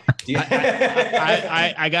smirking.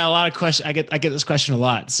 I got a lot of questions. I get this question a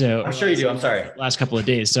lot. So I'm sure you do. I'm sorry. Last couple of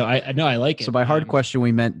days. So I know I like it. So by hard question,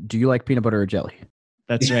 we meant, do you like peanut butter or jelly?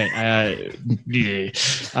 That's right. Me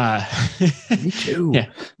too. Yeah.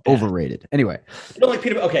 Overrated. Anyway. You don't like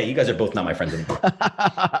peanut butter? Okay, you guys are both not my friends anymore.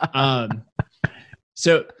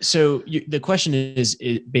 So the question is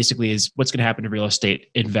basically what's going to happen to real estate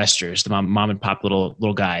investors, the mom and pop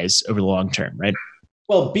little guys over the long term, right?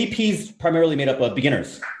 Well, BP's primarily made up of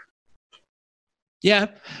beginners. Yeah,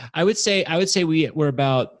 I would say we're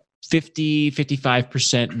about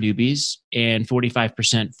 55% newbies and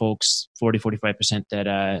 45% folks, 45%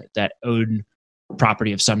 that own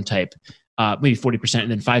property of some type. Maybe 40%,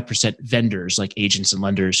 and then 5% vendors like agents and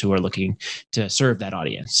lenders who are looking to serve that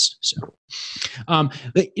audience. So,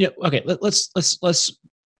 okay, let's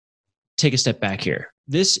take a step back here.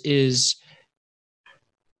 This is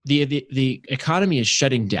the economy is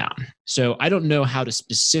shutting down. So I don't know how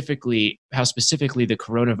specifically the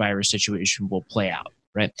coronavirus situation will play out,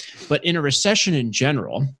 right? But in a recession in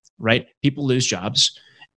general, right, people lose jobs.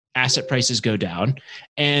 Asset prices go down,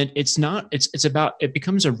 and it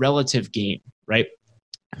becomes a relative game, right?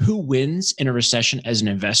 Who wins in a recession as an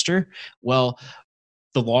investor? Well,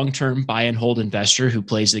 the long-term buy and hold investor who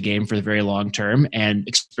plays the game for the very long term and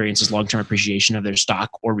experiences long-term appreciation of their stock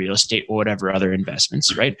or real estate or whatever other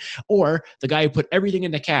investments, right? Or the guy who put everything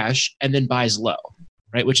into cash and then buys low,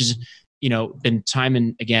 right? Which is been time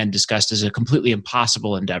and again discussed as a completely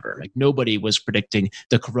impossible endeavor. Like nobody was predicting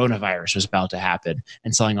the coronavirus was about to happen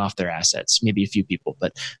and selling off their assets. Maybe a few people,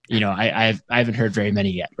 but I haven't heard very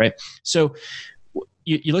many yet, right? So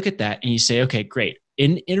you look at that and you say, okay, great.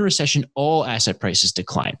 In a recession, all asset prices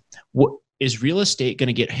decline. What is real estate going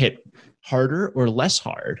to get hit harder or less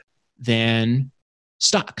hard than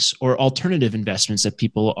stocks or alternative investments that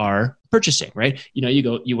people are purchasing, right? What are you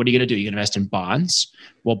going to do? You invest in bonds.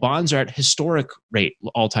 Well, bonds are at historic rate,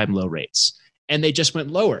 all-time low rates, and they just went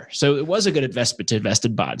lower. So it was a good investment to invest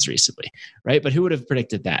in bonds recently, right? But who would have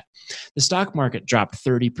predicted that? The stock market dropped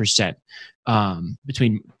 30%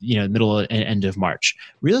 between middle and end of March.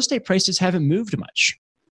 Real estate prices haven't moved much.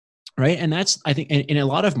 Right. And that's, I think, in a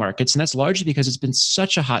lot of markets, and that's largely because it's been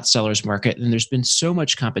such a hot seller's market and there's been so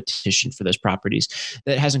much competition for those properties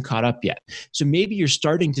that it hasn't caught up yet. So maybe you're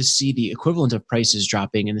starting to see the equivalent of prices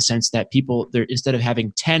dropping in the sense that instead of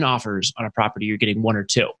having 10 offers on a property, you're getting 1 or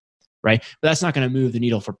 2. Right. But that's not going to move the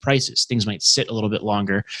needle for prices. Things might sit a little bit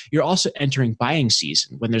longer. You're also entering buying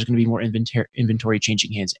season when there's going to be more inventory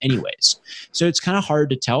changing hands anyways. So it's kind of hard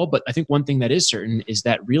to tell. But I think one thing that is certain is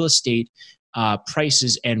that real estate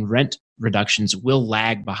prices and rent reductions will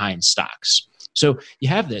lag behind stocks. So you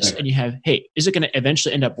have this and you have, hey, is it going to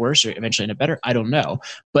eventually end up worse or eventually end up better? I don't know.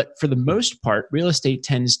 But for the most part, real estate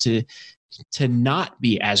tends to not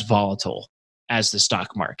be as volatile as the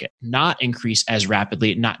stock market, not increase as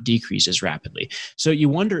rapidly, not decrease as rapidly. So you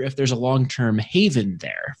wonder if there's a long-term haven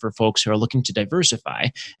there for folks who are looking to diversify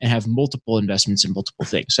and have multiple investments in multiple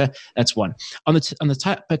things. So that's one. On the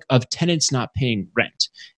topic of tenants not paying rent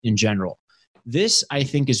in general, this I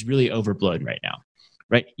think is really overblown right now,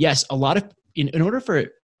 right? Yes, a lot of, in order for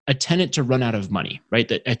a tenant to run out of money, right?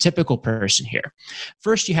 A typical person here,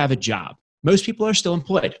 first you have a job. Most people are still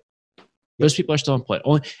employed.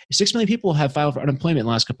 Only 6 million people have filed for unemployment in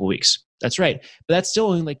the last couple of weeks. That's right. But that's still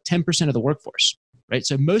only like 10% of the workforce, right?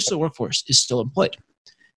 So most of the workforce is still employed,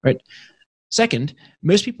 right? Second,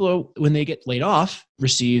 most people, when they get laid off,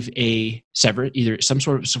 receive a severance, either some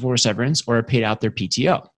sort of severance or paid out their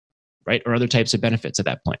PTO, right? Or other types of benefits at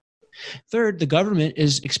that point. Third, the government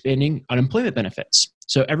is expanding unemployment benefits.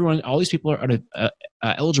 So all these people are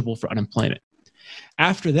eligible for unemployment.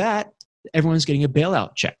 After that, everyone's getting a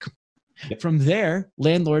bailout check. Yep. From there,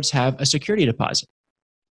 landlords have a security deposit,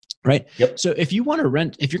 right? Yep. So if you're going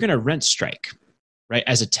to rent strike, right,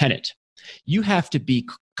 as a tenant, you have to be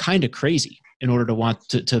kind of crazy in order to want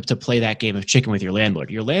to play that game of chicken with your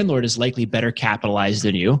landlord. Your landlord is likely better capitalized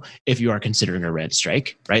than you if you are considering a rent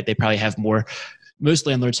strike, right? They probably have more. Most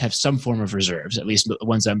landlords have some form of reserves, at least the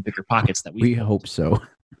ones on BiggerPockets that we hope so.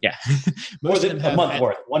 Yeah. More than a month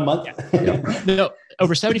worth. 1 month? Yeah. No,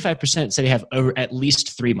 over 75% say they have over at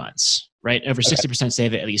least 3 months, right? Over 60% say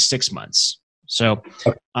they have at least 6 months. So,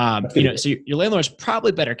 so your landlord's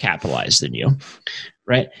probably better capitalized than you,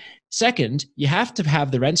 right? Second, you have to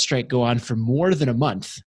have the rent strike go on for more than a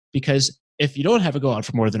month, because if you don't have it go on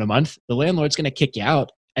for more than a month, the landlord's going to kick you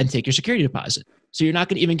out and take your security deposit. So you're not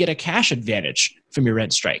going to even get a cash advantage from your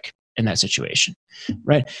rent strike in that situation,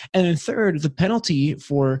 right? And then third, the penalty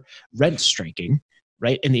for rent striking,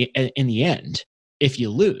 right, in the end, if you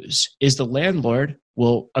lose, is the landlord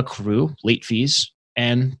will accrue late fees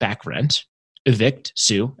and back rent, evict,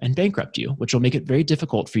 sue, and bankrupt you, which will make it very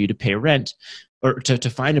difficult for you to pay rent or to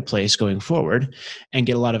find a place going forward and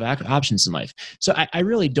get a lot of options in life. So I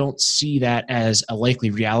really don't see that as a likely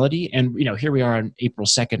reality. And here we are on April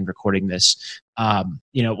 2nd recording this.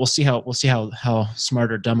 We'll see how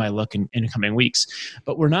smart or dumb I look in coming weeks.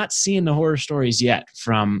 But we're not seeing the horror stories yet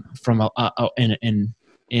from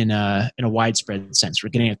in a widespread sense. We're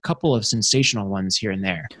getting a couple of sensational ones here and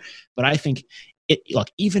there, but I think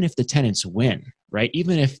even if the tenants win, right?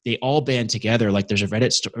 Even if they all band together, like there's a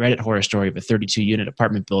Reddit horror story of a 32-unit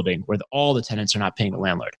apartment building where all the tenants are not paying the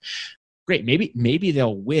landlord. Great, maybe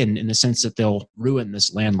they'll win in the sense that they'll ruin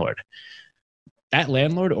this landlord. That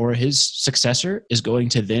landlord or his successor is going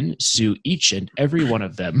to then sue each and every one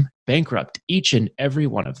of them, bankrupt each and every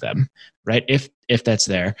one of them, right? If that's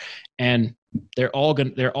there, and they're all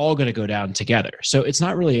going to go down together. So it's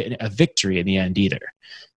not really a victory in the end either.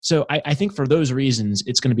 So I think for those reasons,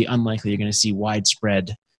 it's going to be unlikely you're going to see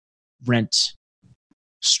widespread rent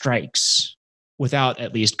strikes without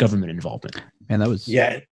at least government involvement. And that was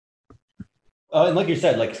and like you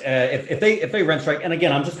said, if they rent strike, and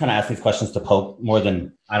again, I'm just kind of asking these questions to poke more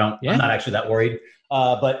than I'm not actually that worried.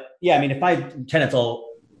 But yeah, I mean, if my tenants all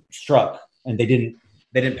struck and they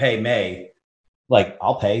didn't pay May,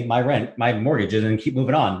 I'll pay my rent, my mortgages, and keep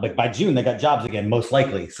moving on. By June, they got jobs again, most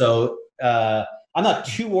likely. So I'm not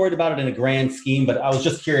too worried about it in a grand scheme, but I was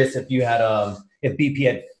just curious if you had, if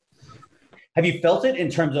BP have you felt it in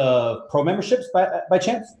terms of pro memberships by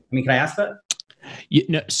chance? I mean, can I ask that?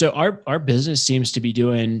 So our business seems to be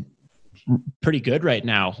doing pretty good right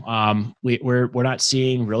now. We're not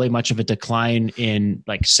seeing really much of a decline in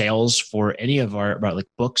sales for any of our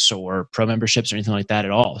books or pro memberships or anything like that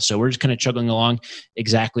at all. So we're just kind of chugging along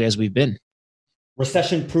exactly as we've been.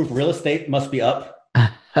 Recession-proof real estate must be up.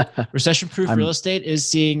 Recession-proof real estate is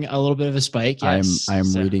seeing a little bit of a spike. Yes.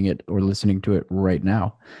 I'm reading it or listening to it right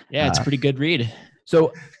now. Yeah, it's a pretty good read.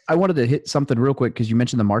 So I wanted to hit something real quick because you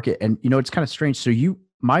mentioned the market, and it's kind of strange. So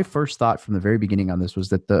my first thought from the very beginning on this was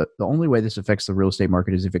that the only way this affects the real estate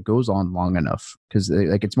market is if it goes on long enough, because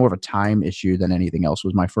it's more of a time issue than anything else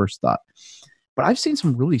was my first thought. But I've seen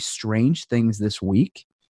some really strange things this week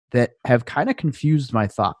that have kind of confused my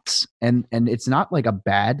thoughts, and it's not a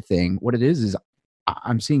bad thing. What it is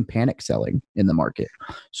I'm seeing panic selling in the market.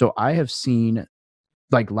 So I have seen,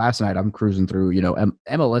 last night I'm cruising through,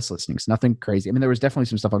 MLS listings, nothing crazy. I mean, there was definitely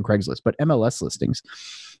some stuff on Craigslist, but MLS listings.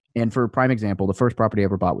 And for a prime example, the first property I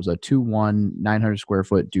ever bought was a 2-1 900 square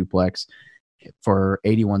foot duplex for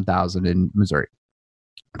 $81,000 in Missouri.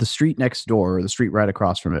 The street next door, or the street right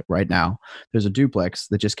across from it right now, there's a duplex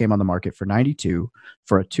that just came on the market for $92,000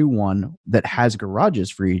 for a 2-1 that has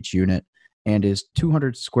garages for each unit and is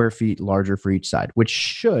 200 square feet larger for each side,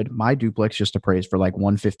 which my duplex just appraised for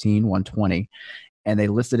 $115,000, $120,000. And they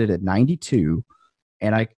listed it at $92,000.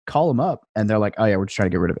 And I call them up and they're like, oh yeah, we're just trying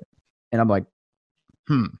to get rid of it. And I'm like,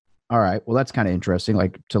 all right, well, that's kind of interesting.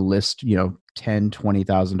 To list, $10,000,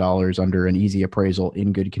 $20,000 under an easy appraisal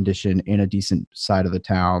in good condition in a decent side of the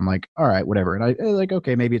town. All right, whatever. And I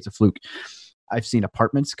okay, maybe it's a fluke. I've seen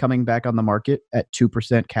apartments coming back on the market at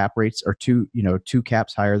 2% cap rates, or two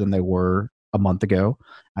caps higher than they were a month ago.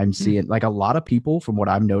 I'm seeing a lot of people, from what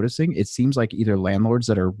I'm noticing, it seems like either landlords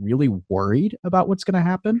that are really worried about what's going to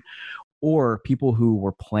happen, or people who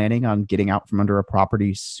were planning on getting out from under a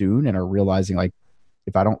property soon and are realizing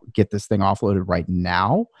if I don't get this thing offloaded right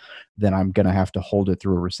now, then I'm going to have to hold it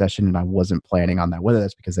through a recession. And I wasn't planning on that, whether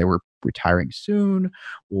that's because they were retiring soon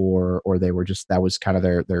or they were just, that was kind of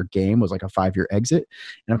their game was like a 5-year exit.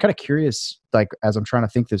 And I'm kind of curious, like, as I'm trying to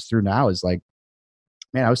think this through now is like,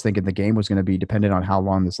 man, I was thinking the game was going to be dependent on how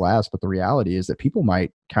long this lasts. But the reality is that people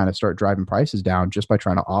might kind of start driving prices down just by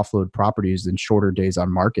trying to offload properties in shorter days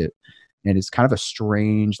on market. And it's kind of a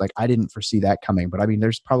strange, like, I didn't foresee that coming. But I mean,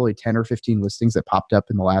 there's probably 10 or 15 listings that popped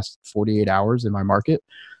up in the last 48 hours in my market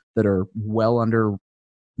that are well under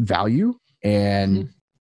value and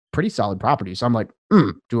pretty solid properties. So I'm like,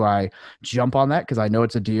 do I jump on that because I know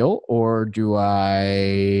it's a deal, or do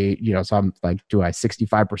I, so I'm like, do I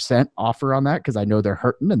 65% offer on that because I know they're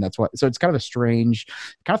hurting, and that's what. So it's kind of a strange,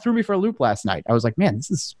 kind of threw me for a loop last night. I was like, man,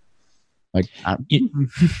 this is like,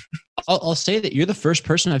 I'll say that you're the first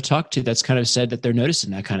person I've talked to that's kind of said that they're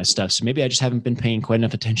noticing that kind of stuff. So maybe I just haven't been paying quite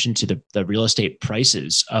enough attention to the real estate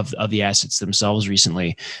prices of the assets themselves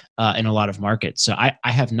recently in a lot of markets. So I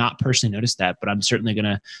have not personally noticed that, but I'm certainly going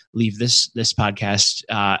to leave this podcast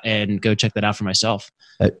and go check that out for myself.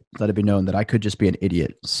 Let it be known that I could just be an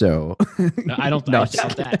idiot. So no, I don't doubt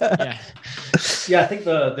that. Yeah. Yeah, I think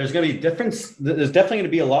there's going to be difference. There's definitely going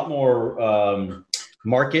to be a lot more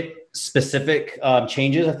market specific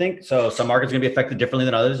changes, I think. So some markets are going to be affected differently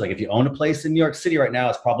than others. Like if you own a place in New York City right now,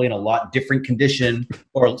 it's probably in a lot different condition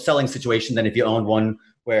or selling situation than if you owned one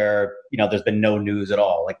where, there's been no news at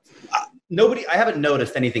all. Like I haven't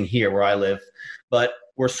noticed anything here where I live, but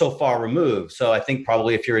we're so far removed. So I think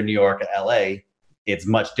probably if you're in New York or LA, it's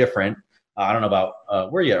much different. I don't know about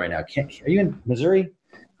where are you at right now? Are you in Missouri?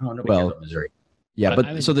 I don't know. Well, Missouri. Yeah,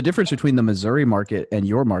 but so the difference between the Missouri market and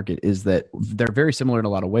your market is that they're very similar in a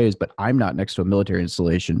lot of ways, but I'm not next to a military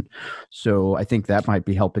installation. So I think that might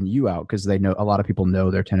be helping you out because they know a lot of people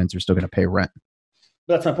know their tenants are still going to pay rent.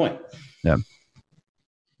 That's my point. Yeah.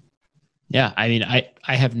 Yeah. I mean, I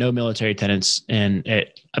have no military tenants, and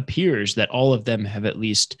it appears that all of them have at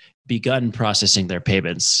least begun processing their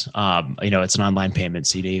payments. It's an online payment.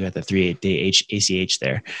 So you got the 3-day ACH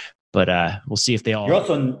there. But we'll see if they all. You're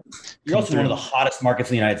also in one of the hottest markets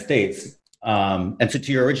in the United States. And so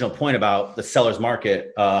to your original point about the seller's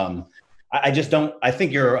market, I just don't. I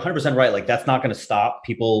think you're 100% right. Like that's not going to stop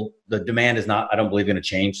people. The demand is not. I don't believe going to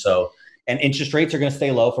change. So, and interest rates are going to stay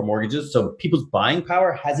low for mortgages. So people's buying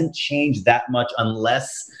power hasn't changed that much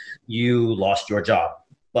unless you lost your job.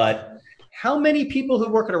 But how many people who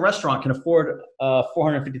work at a restaurant can afford a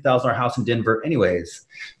 $450,000 house in Denver, anyways?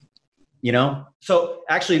 So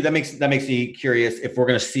actually that makes me curious if we're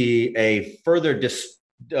going to see a further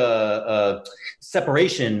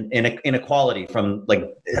separation in inequality from like,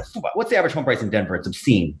 what's the average home price in Denver? It's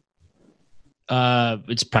obscene.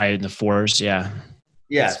 It's probably in the 4s. Yeah.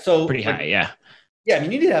 Yeah. So pretty high. Yeah. Yeah. I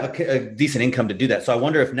mean, you need to have a decent income to do that. So I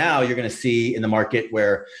wonder if now you're going to see in the market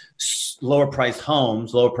where lower priced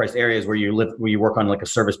homes, lower priced areas where you live, where you work on like a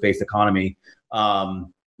service-based economy,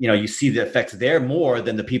 you see the effects there more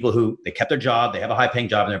than the people who they kept their job, they have a high paying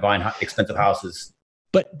job, and they're buying expensive houses.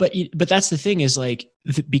 But that's the thing is like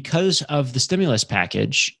because of the stimulus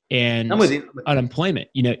package and unemployment,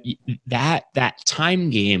 that time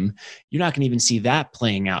game, you're not going to even see that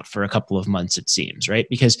playing out for a couple of months, it seems, right?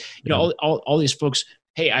 Because all these folks,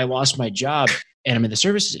 hey, I lost my job and I'm in the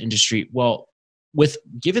services industry. Well,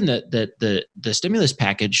 given the stimulus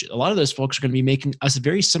package, a lot of those folks are going to be making us a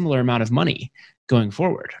very similar amount of money going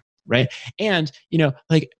forward, right? And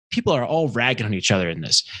people are all ragging on each other in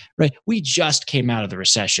this, right? We just came out of the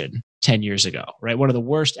recession 10 years ago, right? One of the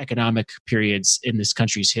worst economic periods in this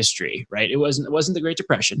country's history, right? It wasn't the Great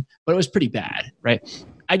Depression, but it was pretty bad, right?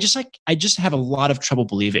 I just have a lot of trouble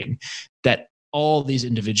believing that all these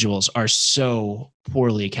individuals are so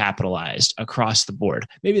poorly capitalized across the board.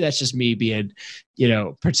 Maybe that's just me being,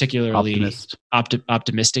 particularly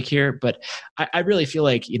optimistic here, but I really feel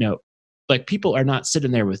like, like people are not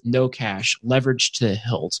sitting there with no cash, leveraged to the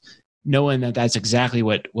hilt, knowing that that's exactly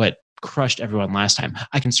what crushed everyone last time.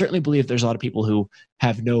 I can certainly believe there's a lot of people who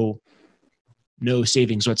have no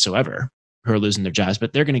savings whatsoever who are losing their jobs,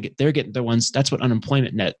 but they're getting the ones. That's what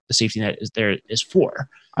unemployment net, the safety net, is for.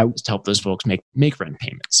 Is to help those folks make rent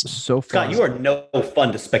payments. So far, Scott, you are no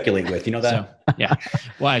fun to speculate with. You know that? So, yeah.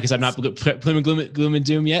 Why? Because I'm not gloom and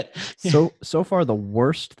doom yet. So far, the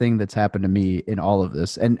worst thing that's happened to me in all of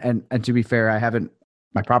this, and to be fair,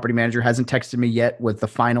 my property manager hasn't texted me yet with the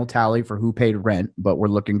final tally for who paid rent, but we're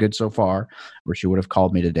looking good so far. Or she would have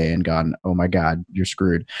called me today and gone, "Oh my God, you're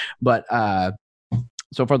screwed." But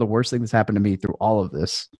so far, the worst thing that's happened to me through all of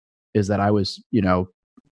this is that I was,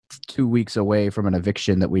 2 weeks away from an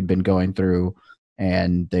eviction that we'd been going through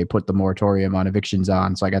and they put the moratorium on evictions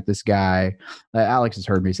on. So I got this guy, Alex has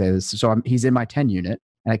heard me say this. So he's in my 10 unit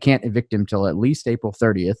and I can't evict him till at least April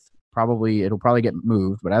 30th. It'll probably get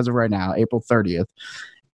moved, but as of right now, April 30th.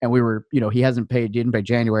 And we were, he hasn't paid, didn't pay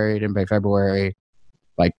January, didn't pay February.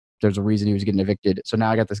 Like there's a reason he was getting evicted. So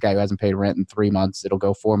now I got this guy who hasn't paid rent in 3 months. It'll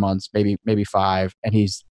go 4 months, maybe 5. And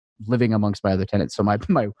he's living amongst my other tenants. So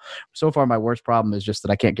so far my worst problem is just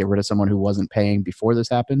that I can't get rid of someone who wasn't paying before this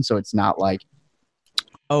happened. So it's not like,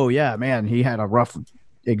 oh yeah, man, he had a rough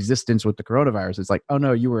existence with the coronavirus. It's like, oh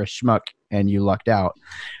no, you were a schmuck and you lucked out.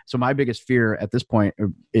 So my biggest fear at this point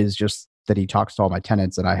is just that he talks to all my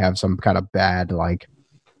tenants and I have some kind of bad, like,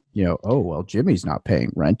 oh, well, Jimmy's not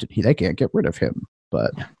paying rent. They can't get rid of him.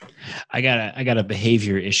 But I got a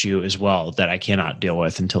behavior issue as well that I cannot deal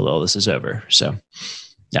with until all this is over. So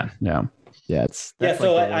yeah. That's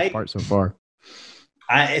so like the worst part so far.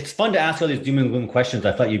 It's fun to ask all these doom and gloom questions.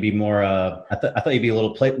 I thought you'd be more. I thought you'd be a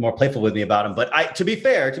little more playful with me about them. But to be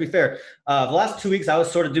fair, the last 2 weeks I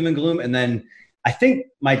was sort of doom and gloom, and then I think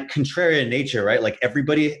my contrarian nature, right? Like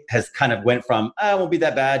everybody has kind of went from it won't be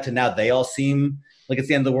that bad to now they all seem like it's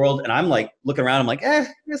the end of the world, and I'm like looking around. I'm like,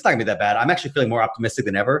 it's not gonna be that bad. I'm actually feeling more optimistic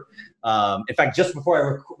than ever. In fact, just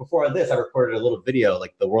before this, I recorded a little video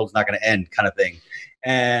like the world's not gonna end kind of thing,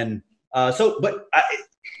 and but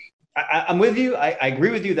I'm with you. I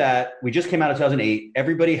agree with you that we just came out of 2008.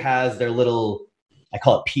 Everybody has their little, I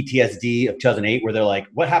call it PTSD of 2008, where they're like,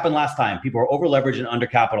 what happened last time? People are over leveraged and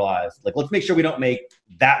undercapitalized. Like, let's make sure we don't make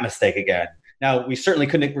that mistake again. Now, we certainly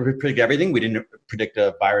couldn't predict everything. We didn't predict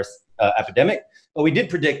a virus epidemic, but we did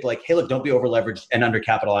predict like, hey, look, don't be over leveraged and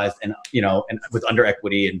undercapitalized and, and with under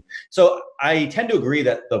equity. And so I tend to agree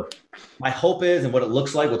that my hope is, and what it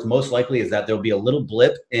looks like, what's most likely is that there'll be a little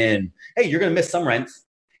blip in, hey, you're going to miss some rents.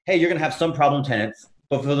 Hey, you're going to have some problem tenants,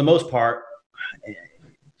 but for the most part,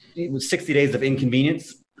 it was 60 days of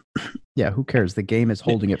inconvenience. Yeah, who cares? The game is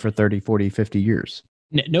holding it for 30, 40, 50 years.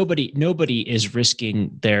 Nobody is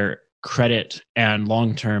risking their credit and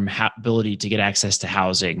long-term ability to get access to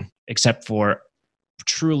housing, except for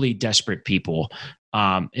truly desperate people.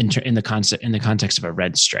 In the context of a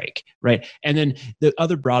rent strike, right? And then the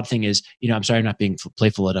other broad thing is, I'm sorry I'm not being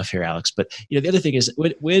playful enough here, Alex, but the other thing is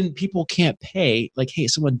when people can't pay, like, hey,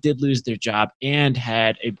 someone did lose their job and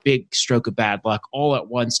had a big stroke of bad luck all at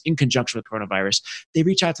once in conjunction with coronavirus, they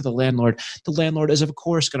reach out to the landlord. The landlord is of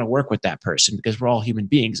course going to work with that person because we're all human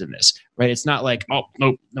beings in this, right? It's not like, oh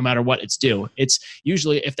no matter what, it's due. It's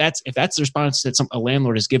usually if that's the response that a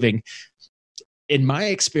landlord is giving. In my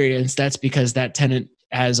experience, that's because that tenant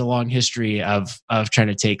has a long history of trying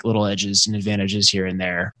to take little edges and advantages here and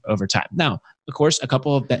there over time. Now, of course, a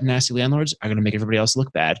couple of nasty landlords are going to make everybody else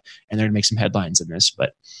look bad, and they're going to make some headlines in this.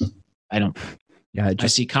 But I don't. Yeah, I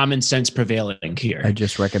see common sense prevailing here. I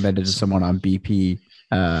just recommended to someone on BP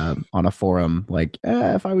on a forum, like,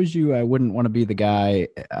 if I was you, I wouldn't want to be the guy.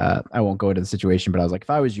 I won't go into the situation, but I was like, if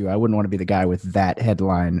I was you, I wouldn't want to be the guy with that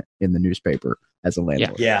headline in the newspaper as a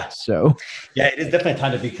landlord. Yeah. So it is definitely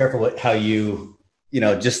time to be careful with how you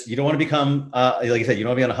don't want to become, like you said, you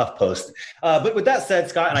don't want to be on a HuffPost. But with that said,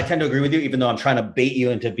 Scott, and I tend to agree with you, even though I'm trying to bait you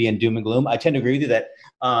into being doom and gloom, I tend to agree with you that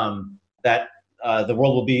the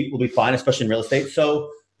world will be fine, especially in real estate. So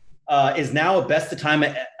is now a best time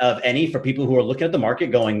of any for people who are looking at the market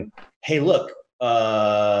going, hey, look,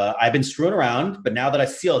 I've been screwing around, but now that I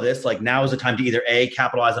see all this, like now is the time to either A,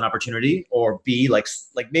 capitalize on opportunity, or B, like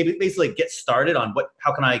maybe basically get started on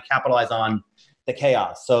how can I capitalize on the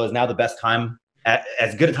chaos? So is now the best time,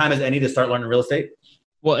 as good a time as any, to start learning real estate?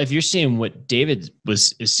 Well, if you're seeing what David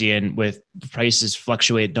is seeing with prices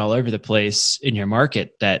fluctuating all over the place in your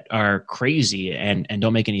market that are crazy and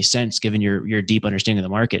don't make any sense given your deep understanding of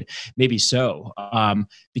the market, maybe so.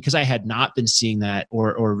 Because I had not been seeing that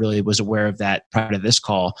or really was aware of that prior to this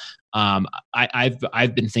call,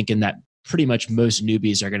 I've been thinking that pretty much most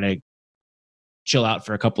newbies are going to chill out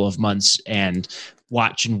for a couple of months and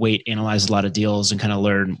watch and wait, analyze a lot of deals and kind of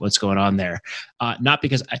learn what's going on there. Not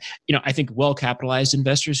because I think well-capitalized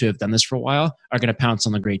investors who have done this for a while are going to pounce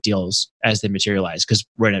on the great deals as they materialize because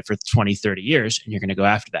we're in it for 20, 30 years and you're going to go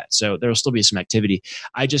after that. So there'll still be some activity.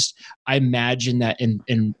 I imagine that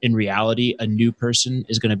in reality, a new person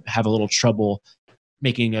is going to have a little trouble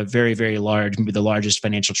making a very, very large, maybe the largest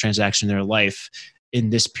financial transaction in their life in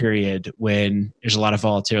this period when there's a lot of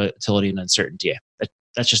volatility and uncertainty.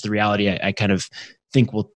 That's just the reality I kind of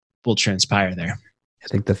think will transpire there. I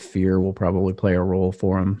think the fear will probably play a role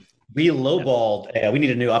for him. We lowballed. We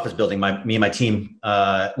need a new office building. Me and my team.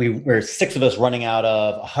 We were 6 of us running out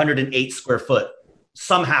of 108 square foot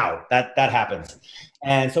somehow that happens.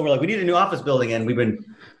 And so we're like, we need a new office building. And we've been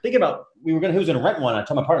thinking about, who was going to rent one. I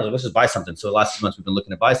told my partner, let's just buy something. So the last 6 months we've been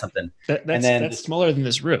looking to buy something. That's smaller than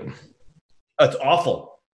this room. It's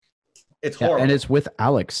awful. It's horrible. And it's with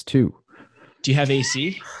Alex too. Do you have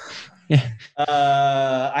AC? Yeah.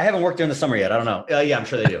 I haven't worked there in the summer yet. I don't know. Yeah, I'm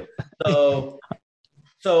sure they do.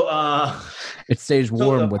 So it stays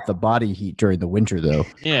warm with the body heat during the winter though.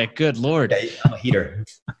 Yeah, good Lord. Yeah, I'm a heater.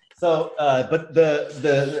 So, but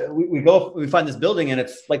we find this building and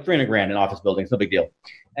it's like $300,000 an office building. It's no big deal.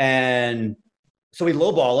 And so we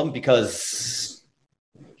lowball them because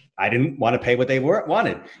I didn't want to pay what they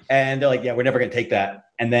wanted. And they're like, yeah, we're never going to take that.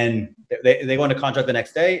 And then they go into contract the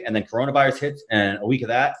next day, and then coronavirus hits and a week of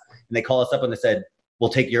that. And they call us up and they said,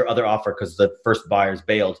 we'll take your other offer because the first buyers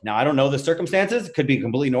bailed. Now, I don't know the circumstances. It could be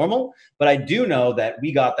completely normal, but I do know that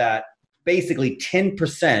we got that basically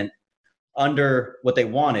 10% under what they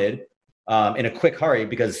wanted in a quick hurry,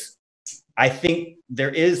 because I think there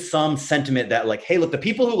is some sentiment that like, hey, look, the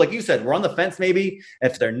people who, like you said, were on the fence, maybe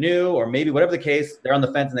if they're new or maybe whatever the case, they're on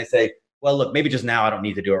the fence and they say, well, look, maybe just now I don't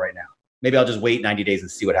need to do it right now. Maybe I'll just wait 90 days and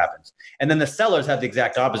see what happens. And then the sellers have the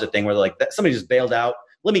exact opposite thing where they're like, somebody just bailed out.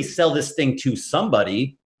 Let me sell this thing to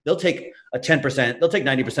somebody. They'll take a 10%, they'll take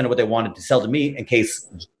 90% of what they wanted to sell to me in case,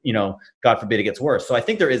 God forbid it gets worse. So I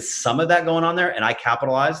think there is some of that going on there, and I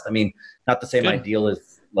capitalized. I mean, not to say my deal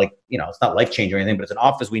is like, it's not life-changing or anything, but it's an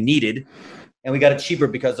office we needed, and we got it cheaper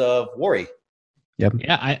because of worry. Yep.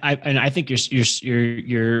 Yeah, I think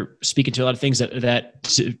you're speaking to a lot of things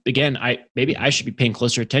that again, maybe I should be paying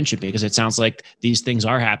closer attention, because it sounds like these things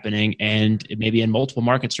are happening, and maybe in multiple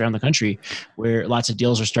markets around the country where lots of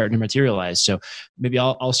deals are starting to materialize. So maybe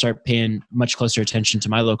I'll start paying much closer attention to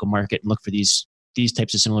my local market and look for these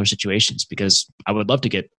types of similar situations, because I would love to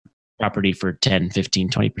get property for 10,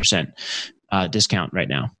 15, 20% discount right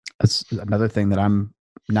now. That's another thing that I'm,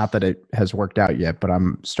 not that it has worked out yet, but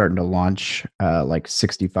I'm starting to launch like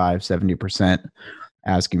 65, 70%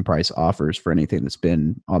 asking price offers for anything that's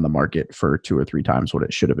been on the market for 2 or 3 times what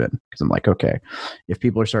it should have been. Because I'm like, okay, if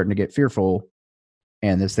people are starting to get fearful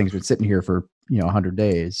and this thing's been sitting here for 100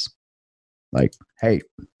 days, like, hey,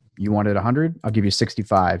 you wanted 100? I'll give you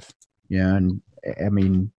 65. Yeah, and I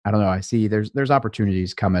mean, I don't know. I see there's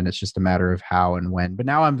opportunities coming. It's just a matter of how and when. But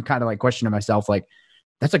now I'm kind of like questioning myself, like,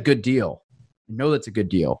 that's a good deal. I know that's a good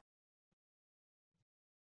deal.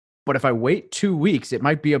 But if I wait 2 weeks, it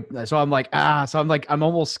might be I'm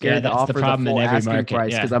almost scared to offer the full asking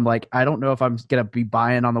price, because I'm like, I don't know if I'm going to be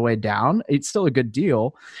buying on the way down. It's still a good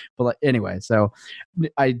deal. But anyway, so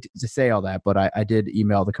I to say all that, but I did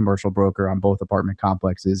email the commercial broker on both apartment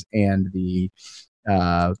complexes and the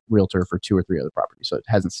realtor for 2 or 3 other properties. So it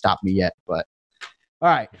hasn't stopped me yet, but all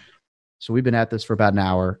right. So we've been at this for about an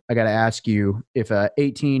hour. I got to ask you, if a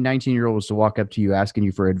 18, 19-year-old was to walk up to you asking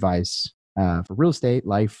you for advice for real estate,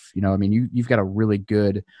 life, you've got a really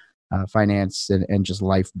good finance and just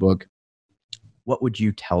life book. What would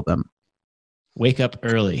you tell them? Wake up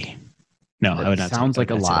early. No, I would not. Sounds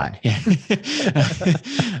like a lie. Yeah.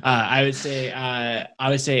 I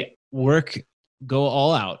would say work, go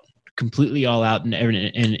all out. Completely all out in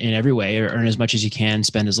every way, or earn as much as you can,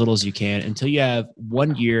 spend as little as you can, until you have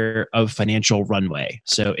 1 year of financial runway.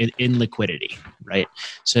 So in liquidity, right?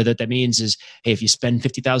 So that means is, hey, if you spend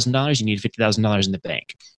 $50,000, you need $50,000 in the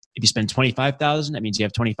bank. If you spend $25,000, that means you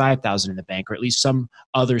have $25,000 in the bank, or at least some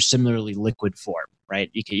other similarly liquid form, right?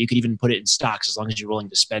 You could even put it in stocks as long as you're willing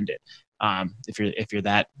to spend it. If you're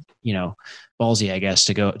that, ballsy, I guess,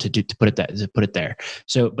 to put it there.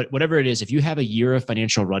 So, but whatever it is, if you have a year of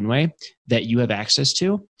financial runway that you have access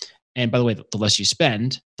to, and by the way, the less you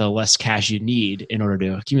spend, the less cash you need in order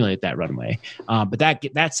to accumulate that runway. But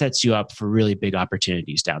that sets you up for really big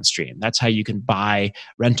opportunities downstream. That's how you can buy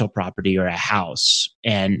rental property or a house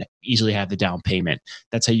and easily have the down payment.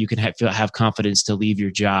 That's how you can have confidence to leave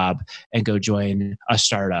your job and go join a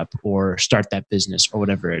startup or start that business or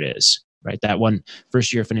whatever it is. Right, that one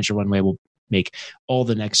first year of financial runway will make all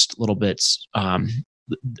the next little bits, the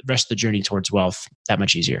rest of the journey towards wealth, that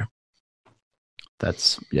much easier.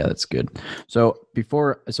 That's good. So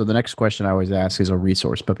the next question I always ask is a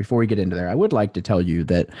resource, but before we get into there, I would like to tell you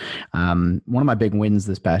that one of my big wins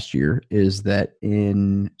this past year is that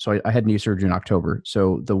I had knee surgery in October.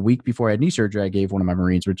 So the week before I had knee surgery, I gave one of my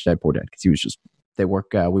Marines, rich dad, poor dad, because he was just, we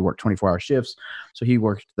work 24-hour shifts. So he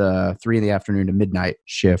worked the 3 p.m. to midnight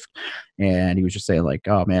shift. And he was just saying like,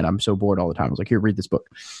 oh man, I'm so bored all the time. I was like, here, read this book.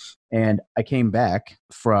 And I came back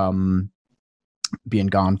from being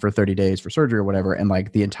gone for 30 days for surgery or whatever. And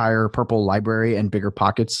like the entire Purple library and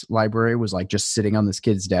BiggerPockets library was like just sitting on this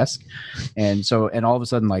kid's desk. And all of a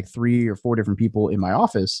sudden, like 3 or 4 different people in my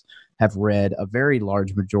office have read a very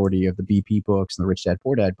large majority of the BP books and the Rich Dad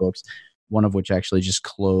Poor Dad books, one of which actually just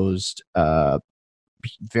closed,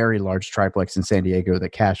 very large triplex in San Diego that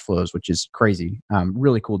cash flows, which is crazy.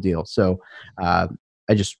 Really cool deal. So I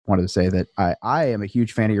just wanted to say that I am a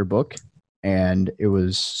huge fan of your book, and it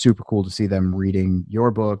was super cool to see them reading your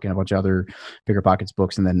book and a bunch of other BiggerPockets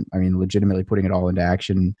books. And then, I mean, legitimately putting it all into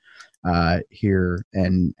action here.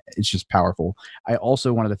 And it's just powerful. I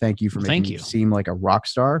also wanted to thank you for making me seem like a rock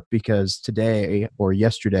star, because today or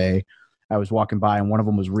yesterday, I was walking by and one of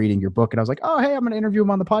them was reading your book, and I was like, oh, hey, I'm going to interview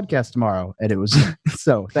him on the podcast tomorrow. And it was,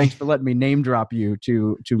 so thanks for letting me name drop you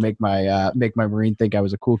to make my Marine think I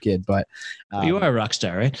was a cool kid. But you are a rock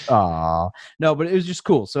star, right? No, but it was just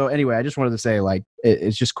cool. So anyway, I just wanted to say, like,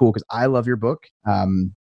 it's just cool because I love your book.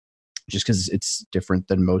 Just because it's different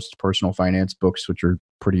than most personal finance books, which are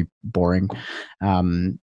pretty boring.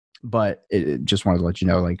 But it just wanted to let you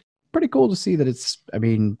know, like, pretty cool to see that it's, I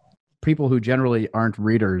mean, people who generally aren't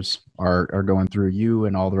readers are going through you,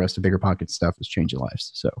 and all the rest of BiggerPockets stuff is changing lives.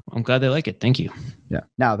 So I'm glad they like it. Thank you. Yeah.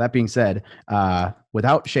 Now, that being said,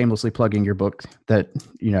 without shamelessly plugging your book that,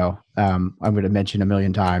 I'm going to mention a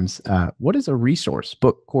million times, what is a resource,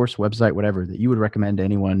 book, course, website, whatever, that you would recommend to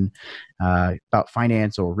anyone about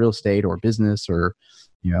finance or real estate or business or,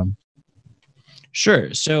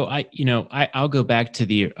 Sure. So I'll go back to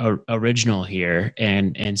the original here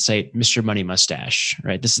and cite Mr. Money Mustache,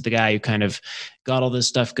 right? This is the guy who kind of got all this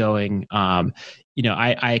stuff going. I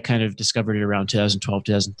kind of discovered it around 2012,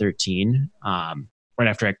 2013, right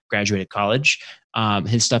after I graduated college.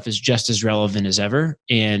 His stuff is just as relevant as ever.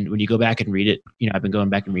 And when you go back and read it, I've been going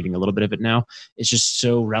back and reading a little bit of it now. It's just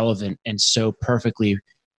so relevant and so perfectly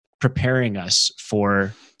preparing us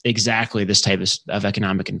for exactly this type of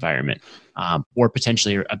economic environment, or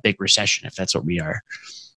potentially a big recession, if that's what we are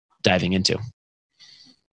diving into.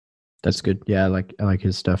 That's good. Yeah, I like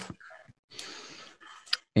his stuff.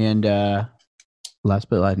 And last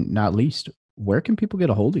but not least, where can people get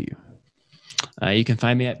a hold of you? You can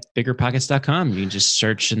find me at BiggerPockets.com. You can just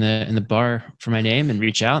search in the bar for my name and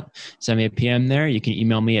reach out. Send me a PM there. You can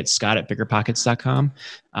email me at Scott@BiggerPockets.com.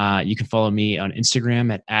 You can follow me on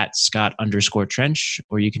Instagram at Scott_Trench,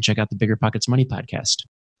 or you can check out the BiggerPockets Money podcast.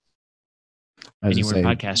 Anywhere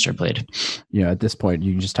podcasts are played. At this point,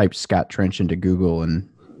 you can just type Scott Trench into Google and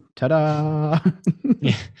ta-da!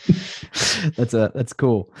 Yeah. That's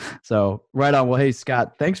cool. So right on. Well, hey,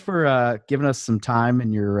 Scott, thanks for giving us some time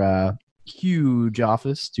in your huge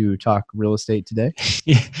office to talk real estate today.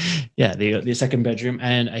 Yeah, the second bedroom,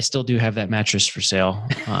 and I still do have that mattress for sale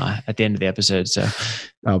at the end of the episode. So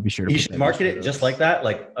I'll be sure to. You should market it just like that.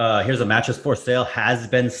 Like, here's a mattress for sale, has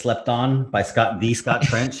been slept on by Scott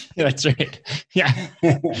Trench. That's right. Yeah.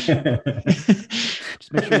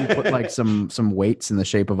 Just make sure you put like some weights in the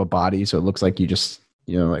shape of a body, so it looks like you just.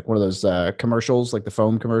 Like one of those commercials, like the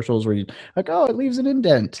foam commercials where you like, oh, it leaves an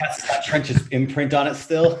indent. That's Scott Trench's imprint on it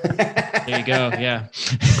still. There you go. Yeah.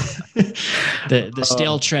 The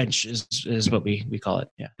stale trench is what we call it.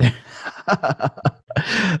 Yeah.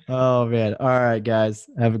 Oh, man. All right, guys.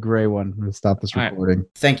 Have a great one. I'm going to stop this recording. Right.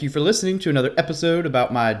 Thank you for listening to another episode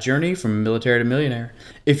about my journey from military to millionaire.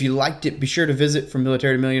 If you liked it, be sure to visit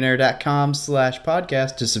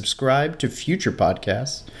FromMilitaryToMillionaire.com/podcast to subscribe to future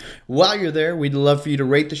podcasts. While you're there, we'd love for you to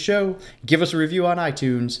rate the show, give us a review on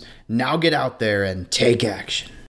iTunes. Now get out there and take action.